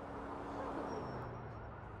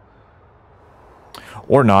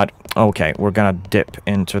 Or not. Okay, we're gonna dip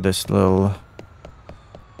into this little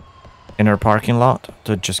inner parking lot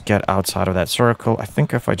to just get outside of that circle. I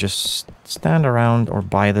think if I just stand around or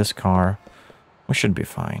buy this car, we should be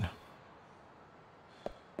fine.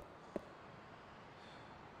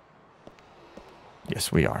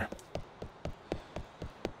 Yes, we are.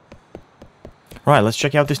 Right, let's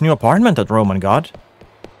check out this new apartment that Roman got.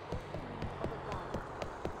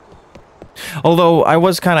 Although, I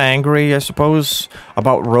was kind of angry, I suppose,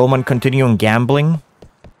 about Roman continuing gambling.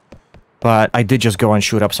 But I did just go and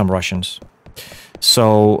shoot up some Russians.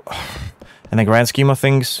 So, in the grand scheme of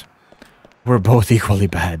things, we're both equally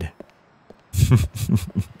bad.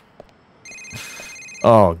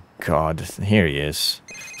 Oh, God. Here he is.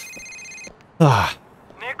 Ah.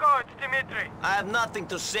 Niko, it's Dimitri. I have nothing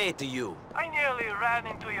to say to you. I nearly ran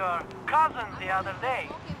into your cousin the other day.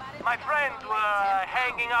 My friends were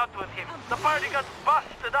hanging out with him. The party got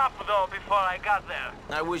busted up, though, before I got there.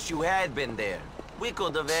 I wish you had been there. We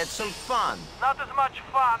could have had some fun. Not as much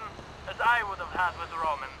fun as I would have had with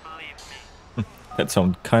Roman, believe me. That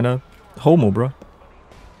sounds kind of homo, bro.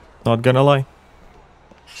 Not gonna lie.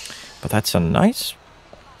 But that's a nice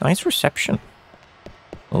reception.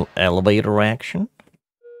 A little elevator action.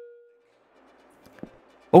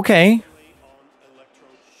 Okay.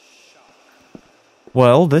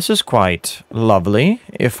 Well, this is quite lovely,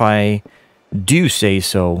 if I do say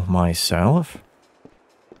so myself.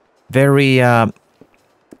 Very,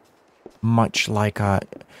 much like a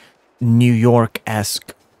New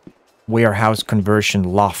York-esque warehouse conversion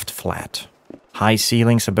loft flat. High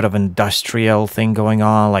ceilings, a bit of industrial thing going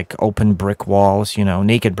on, like open brick walls, you know,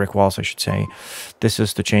 naked brick walls, I should say. This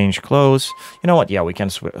is to change clothes. You know what? Yeah, we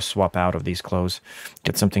can swap out of these clothes.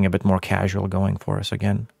 Get something a bit more casual going for us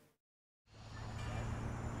again.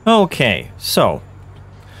 Okay, so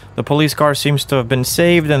the police car seems to have been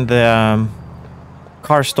saved in the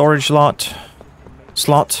car storage slot.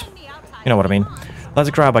 You know what I mean. Let's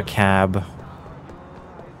grab a cab.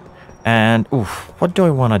 And, oof, what do I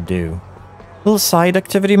want to do? Little side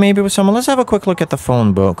activity maybe with someone. Let's have a quick look at the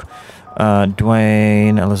phone book.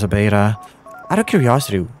 Dwayne, Elizabeth. Out of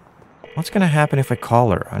curiosity, what's gonna happen if I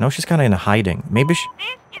call her? I know she's kind of in hiding. Maybe she...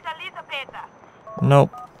 This is Elizabeth. Nope.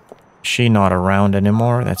 She not around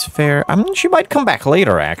anymore. That's fair. I mean, she might come back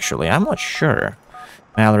later, actually. I'm not sure.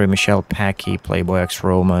 Mallory, Michelle, Packy, Playboy X,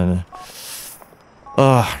 Roman.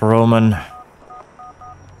 Ugh, Roman.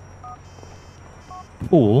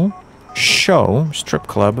 Pool. Show. Strip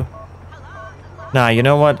club. Nah, you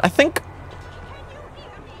know what? I think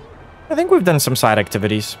we've done some side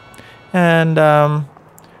activities. And,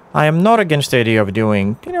 I am not against the idea of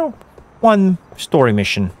doing, you know, one story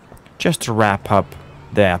mission. Just to wrap up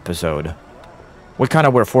the episode. We kind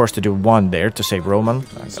of were forced to do one there to save Roman,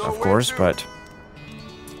 of course, but...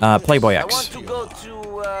 Playboy X. I want to go to,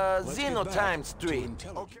 Xenotime Street.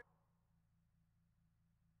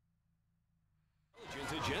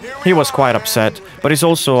 He was quite upset, but he's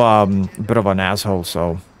also a bit of an asshole,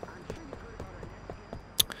 so...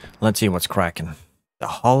 Let's see what's cracking. The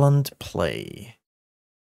Holland Play.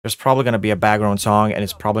 There's probably going to be a background song, and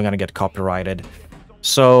it's probably going to get copyrighted.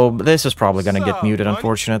 So, this is probably going to get muted,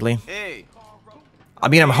 unfortunately. Hey. I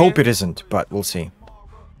mean, I hope it isn't, but we'll see.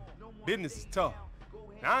 Business is tough.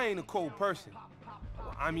 Now, I ain't a cold person.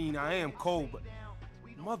 I mean, I am cold, but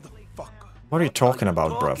motherfucker. What are you talking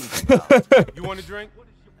about, bruv? You want a drink?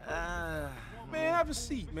 Man, have a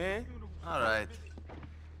seat, man. All right.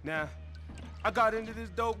 Now, I got into this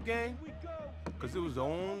dope game because it was the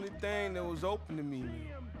only thing that was open to me.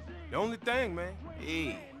 The only thing, man.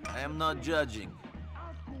 Hey, I am not judging.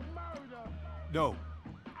 No,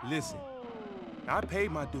 listen. Now, I paid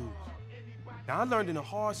my dues. Now, I learned in a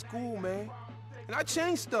hard school, man. And I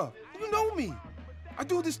changed stuff. You know me. I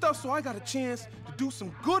do this stuff so I got a chance to do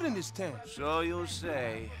some good in this town. So you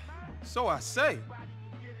say. So I say.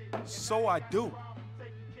 So I do.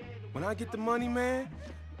 When I get the money, man,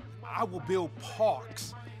 I will build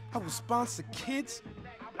parks. I will sponsor kids.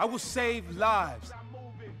 I will save lives.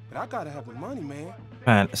 But I gotta have the money, man.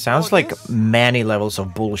 Man, it sounds like many levels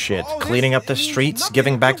of bullshit. Cleaning up the streets,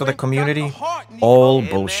 giving back to the community, all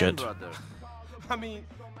bullshit. I mean,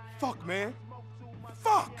 fuck, man.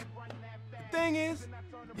 Fuck. The thing is,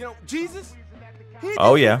 you know, Jesus, he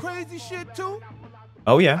did crazy shit too.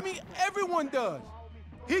 Oh yeah. I mean, everyone does.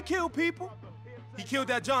 He killed people. He killed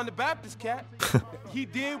that John the Baptist cat. He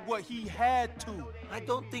did what he had to. I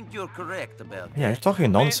don't think you're correct about that. Yeah, you're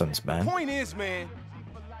talking nonsense, man. The point is, man,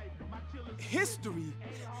 history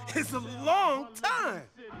is a long time.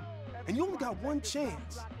 And you only got one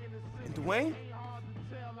chance. And Dwayne,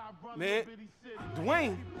 man,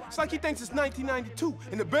 Dwayne, it's like he thinks it's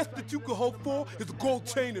 1992, and the best that you could hope for is a gold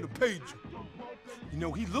chain and a pager. You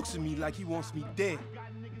know, he looks at me like he wants me dead.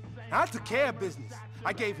 I took care of business.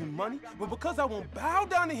 I gave him money, but because I won't bow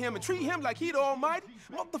down to him and treat him like he the almighty,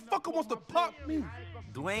 motherfucker wants to pop me.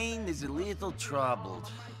 Dwayne is a little troubled.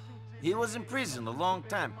 He was in prison a long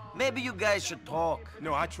time. Maybe you guys should talk.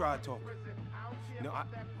 No, I tried talking. No,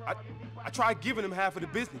 I tried giving him half of the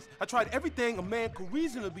business. I tried everything a man could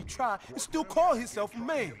reasonably try and still call himself a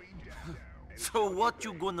man. So what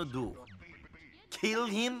you gonna do? Kill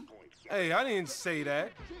him? Hey, I didn't say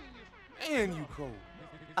that. And you cold.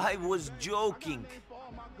 I was joking.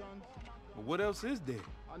 But what else is there?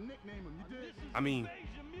 I mean,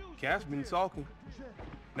 Cass been talking.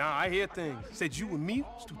 Now I hear things. Said you and me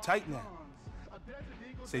was too tight now.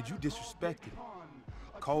 Said you disrespected.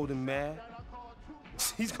 Cold and mad.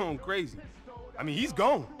 He's going crazy. I mean, he's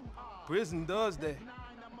gone. Prison does that.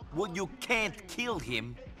 Well, you can't kill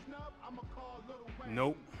him.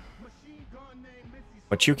 Nope.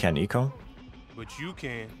 But you can, Niko. But you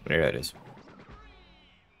can. There it is.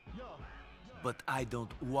 But I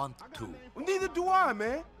don't want to. Well, neither do I,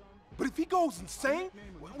 man. But if he goes insane,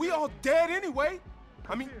 we all dead anyway.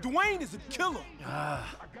 I mean, Dwayne is a killer.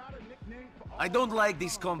 I don't like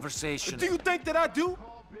this conversation. Do you think that I do?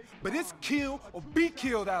 But it's kill or be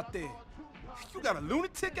killed out there. You got a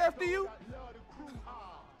lunatic after you?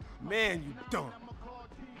 Man, you dumb.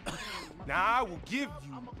 Now I will give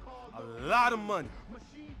you a lot of money.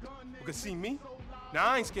 Because see me? Now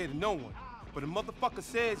I ain't scared of no one. But a motherfucker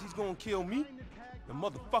says he's gonna kill me, the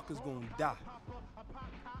motherfucker's gonna die.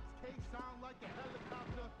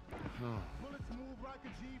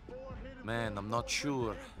 Man, I'm not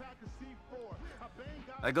sure.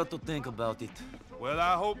 I got to think about it. Well,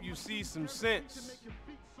 I hope you see some sense.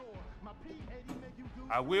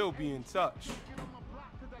 I will be in touch.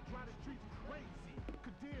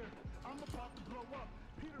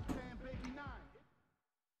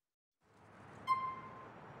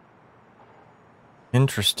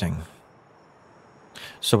 Interesting.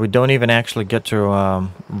 So we don't even actually get to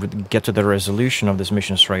the resolution of this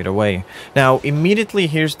mission straight away. Now, immediately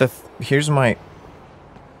here's my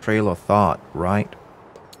trail of thought, right?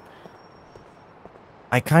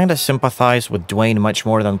 I kind of sympathize with Dwayne much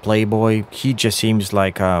more than Playboy. He just seems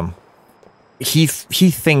like he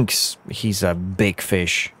thinks he's a big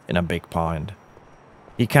fish in a big pond.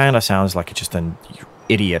 He kind of sounds like just an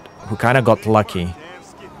idiot who kind of got lucky.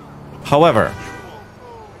 However,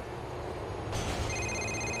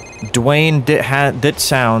 Dwayne did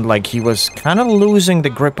sound like he was kind of losing the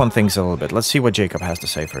grip on things a little bit. Let's see what Jacob has to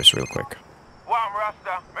say first real quick.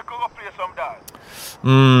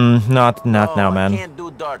 Not now, man. I can't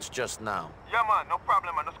do darts just now. Yeah, man, no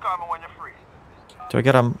problem, man. Just call me when you're free. Do I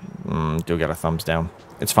get a thumbs down?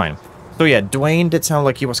 It's fine. So yeah, Dwayne did sound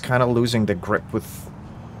like he was kind of losing the grip with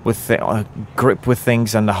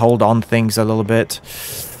things and the hold on things a little bit.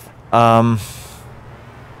 Now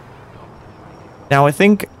I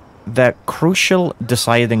think the crucial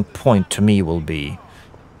deciding point to me will be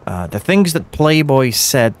the things that Playboy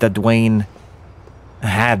said that Dwayne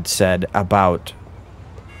had said about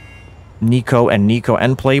Niko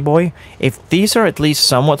and Playboy. If these are at least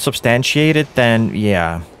somewhat substantiated, then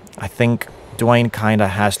yeah, I think Dwayne kind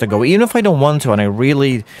of has to go. Even if I don't want to and I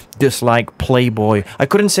really dislike Playboy. I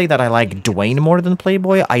couldn't say that I like Dwayne more than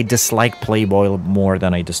Playboy. I dislike Playboy more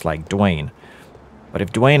than I dislike Dwayne. But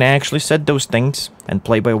if Dwayne actually said those things, and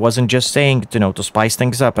Playboy wasn't just saying, you know, to spice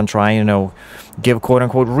things up and try, you know, give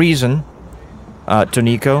quote-unquote reason to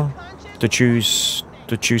Niko to choose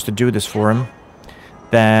to do this for him,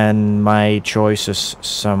 then my choice is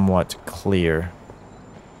somewhat clear.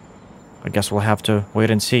 I guess we'll have to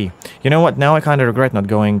wait and see. You know what? Now I kind of regret not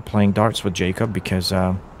playing darts with Jacob because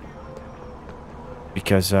yeah,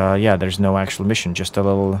 there's no actual mission. Just a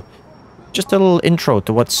little intro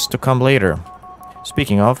to what's to come later.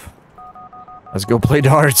 Speaking of, let's go play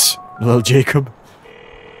darts, little Jacob.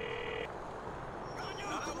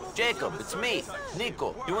 Jacob, it's me,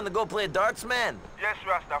 Niko. You want to go play darts, man? Yes,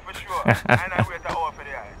 Rasta, for sure. And I wait an hour for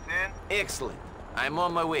the ice, Excellent. I'm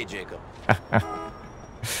on my way, Jacob.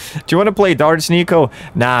 Do you want to play darts, Niko?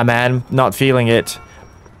 Nah, man, not feeling it.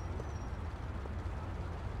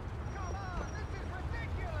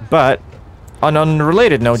 But, on an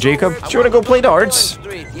unrelated note, Jacob, do you want to go play darts?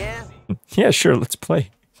 Yeah, sure, let's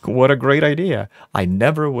play. What a great idea. I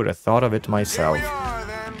never would have thought of it myself.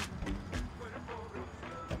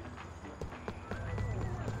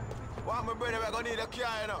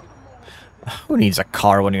 Who needs a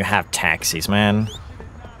car when you have taxis, man?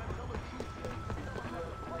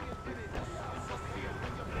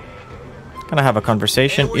 Gonna have a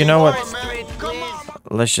conversation. You know what?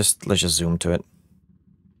 Let's just zoom to it.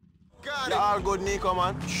 You all good, Niko,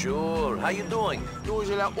 man? Sure. How you doing?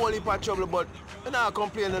 Usually a whole heap of trouble, but I'm not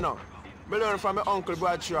complaining now. I learned from my uncle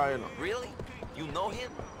Bradshaw, you know. Really? You know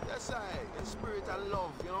him? Yes, in spirit and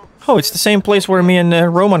love, you know. Oh, it's the same place where me and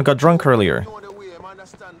Roman got drunk earlier. Know the way I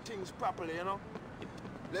understand things properly, you know.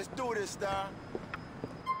 Let's do this, Star.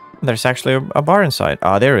 There's actually a bar inside.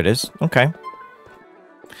 Ah, there it is. Okay.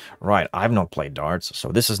 Right, I've not played darts, so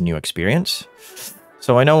this is new experience.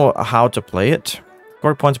 So I know how to play it.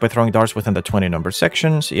 Score points by throwing darts within the 20 number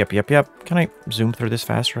sections. Yep. Can I zoom through this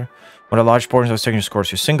faster? When a large portion of the section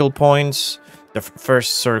scores you single points, the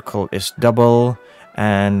first circle is double,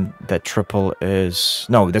 and the triple is...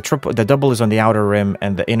 No, the double is on the outer rim,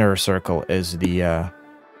 and the inner circle is the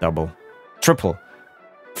double. Triple.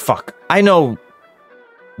 Fuck. I know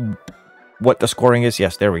what the scoring is.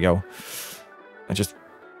 Yes, there we go. I just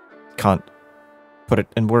can't put it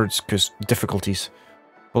in words because difficulties.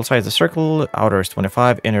 Both sides of the circle, outer is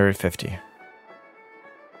 25, inner 50.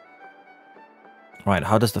 Right,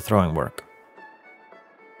 how does the throwing work?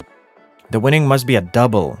 The winning must be a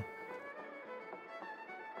double.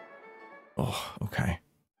 Oh, okay.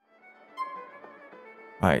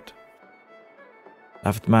 Right.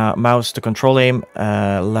 Left mouse to control aim,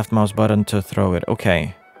 left mouse button to throw it.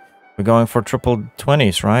 Okay. We're going for triple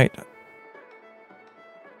 20s, right?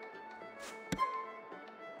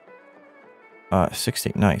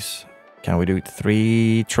 60, nice. Can we do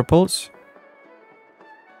 3 triples?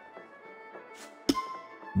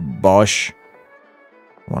 Bosh.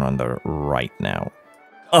 One on the right now.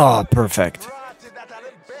 Oh, perfect.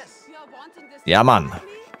 Yeah, man.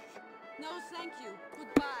 No, thank you.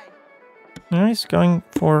 Goodbye. Nice, going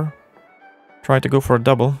for... Try to go for a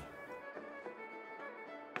double.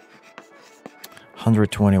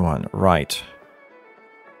 121, right.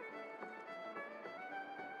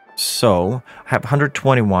 So, I have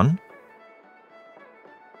 121.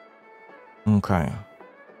 Okay.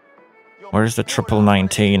 Yo, Where's the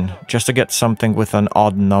 1919? Just to get something with an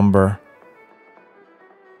odd number.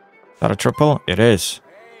 Is that a triple? It is.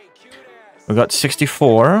 We got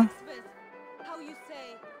 64. How you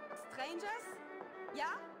say, strangers? Yeah?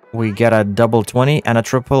 We get a double 20 and a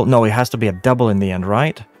triple. No, it has to be a double in the end,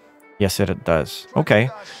 right? Yes, it does. Okay,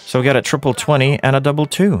 so we get a triple 20 and a double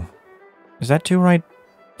 2. Is that 2 right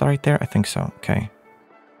there? I think so. Okay.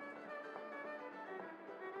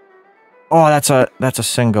 Oh, that's a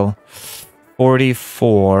single.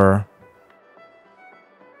 44.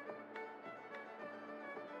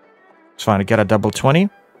 It's fine to get a double 20.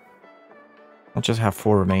 I'll just have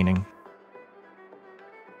 4 remaining.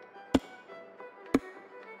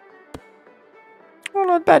 Oh,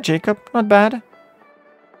 not bad, Jacob. Not bad.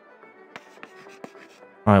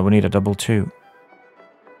 Alright, we need a double 2.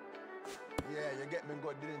 Yeah, you get me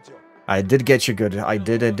good, didn't you? I did get you good. I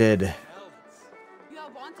did. You are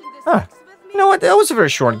wanting this Ah, sex with me? you know what? That was a very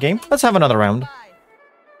short game. Let's have another round.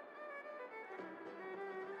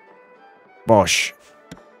 Bosh.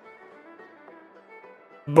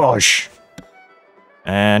 Bosh.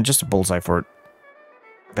 And just a bullseye for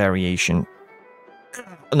variation.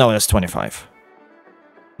 No, that's 25.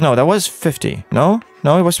 No, that was 50. No,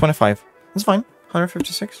 it was 25. That's fine.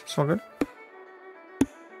 156. It's all good.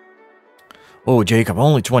 Oh, Jacob,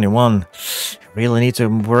 only 21. Really need to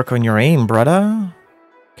work on your aim, brother.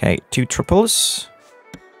 Okay, 2 triples.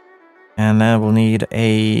 And then we'll need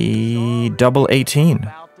a double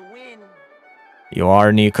 18. You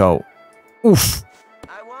are Niko. Oof.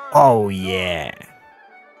 Oh, yeah.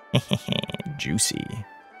 Juicy.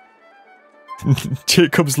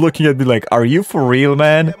 Jacob's looking at me like, are you for real,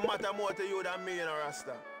 man?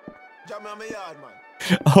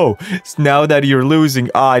 Oh, now that you're losing,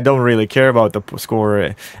 I don't really care about the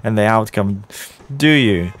score and the outcome, do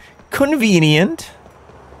you? Convenient.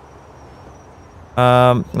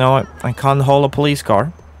 No, I can't haul a police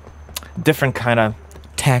car. Different kind of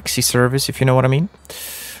taxi service, if you know what I mean.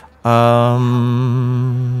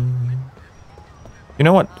 You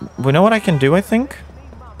know what? We know what I can do, I think?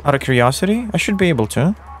 Out of curiosity? I should be able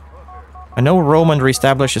to. I know Roman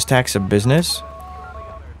reestablishes taxi business.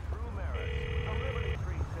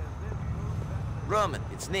 Roman,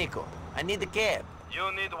 it's Niko. I need a cab.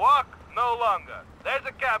 You need walk? No longer. There's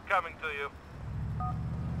a cab coming to you.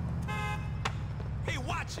 Hey,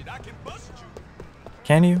 watch it. I can bust you.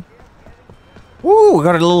 Can you? Ooh, we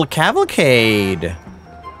got a little cavalcade.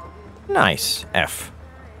 Nice. F.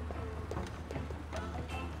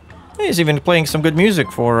 He's even playing some good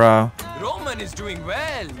music for, Roman is doing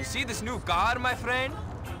well. You see this new car, my friend?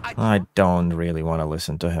 I don't really want to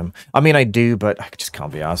listen to him. I mean, I do, but I just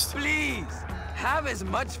can't be asked. Please, have as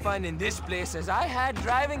much fun in this place as I had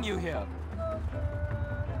driving you here.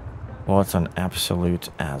 What an absolute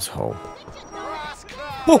asshole.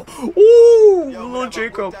 Oh, ooh, little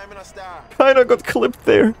Jacob. Kinda got clipped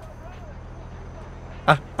there.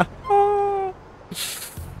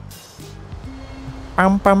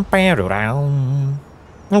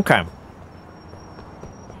 Okay.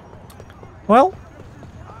 Well.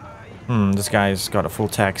 This guy's got a full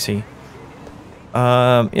taxi.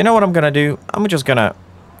 You know what I'm gonna do? I'm just gonna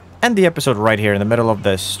end the episode right here in the middle of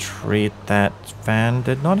the street. That van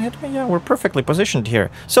did not hit me. Yeah, we're perfectly positioned here.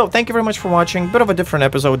 So thank you very much for watching. Bit of a different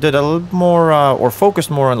episode. Did a little more or focused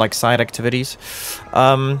more on like side activities.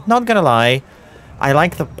 Not gonna lie, I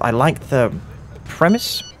like the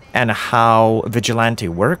premise and how Vigilante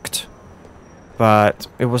worked, but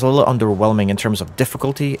it was a little underwhelming in terms of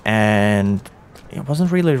difficulty, and it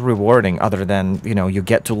wasn't really rewarding other than, you know, you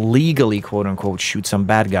get to legally, quote-unquote, shoot some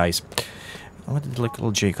bad guys. What did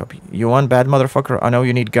little Jacob? You want bad motherfucker? I know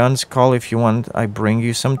you need guns. Call if you want. I bring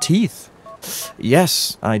you some teeth.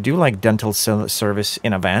 Yes, I do like dental service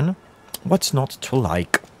in a van. What's not to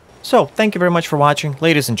like? So, thank you very much for watching,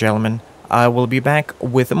 ladies and gentlemen. I will be back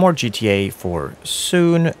with more GTA for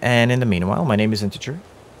soon, and in the meanwhile, my name is Integer,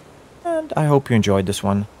 and I hope you enjoyed this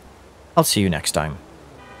one. I'll see you next time.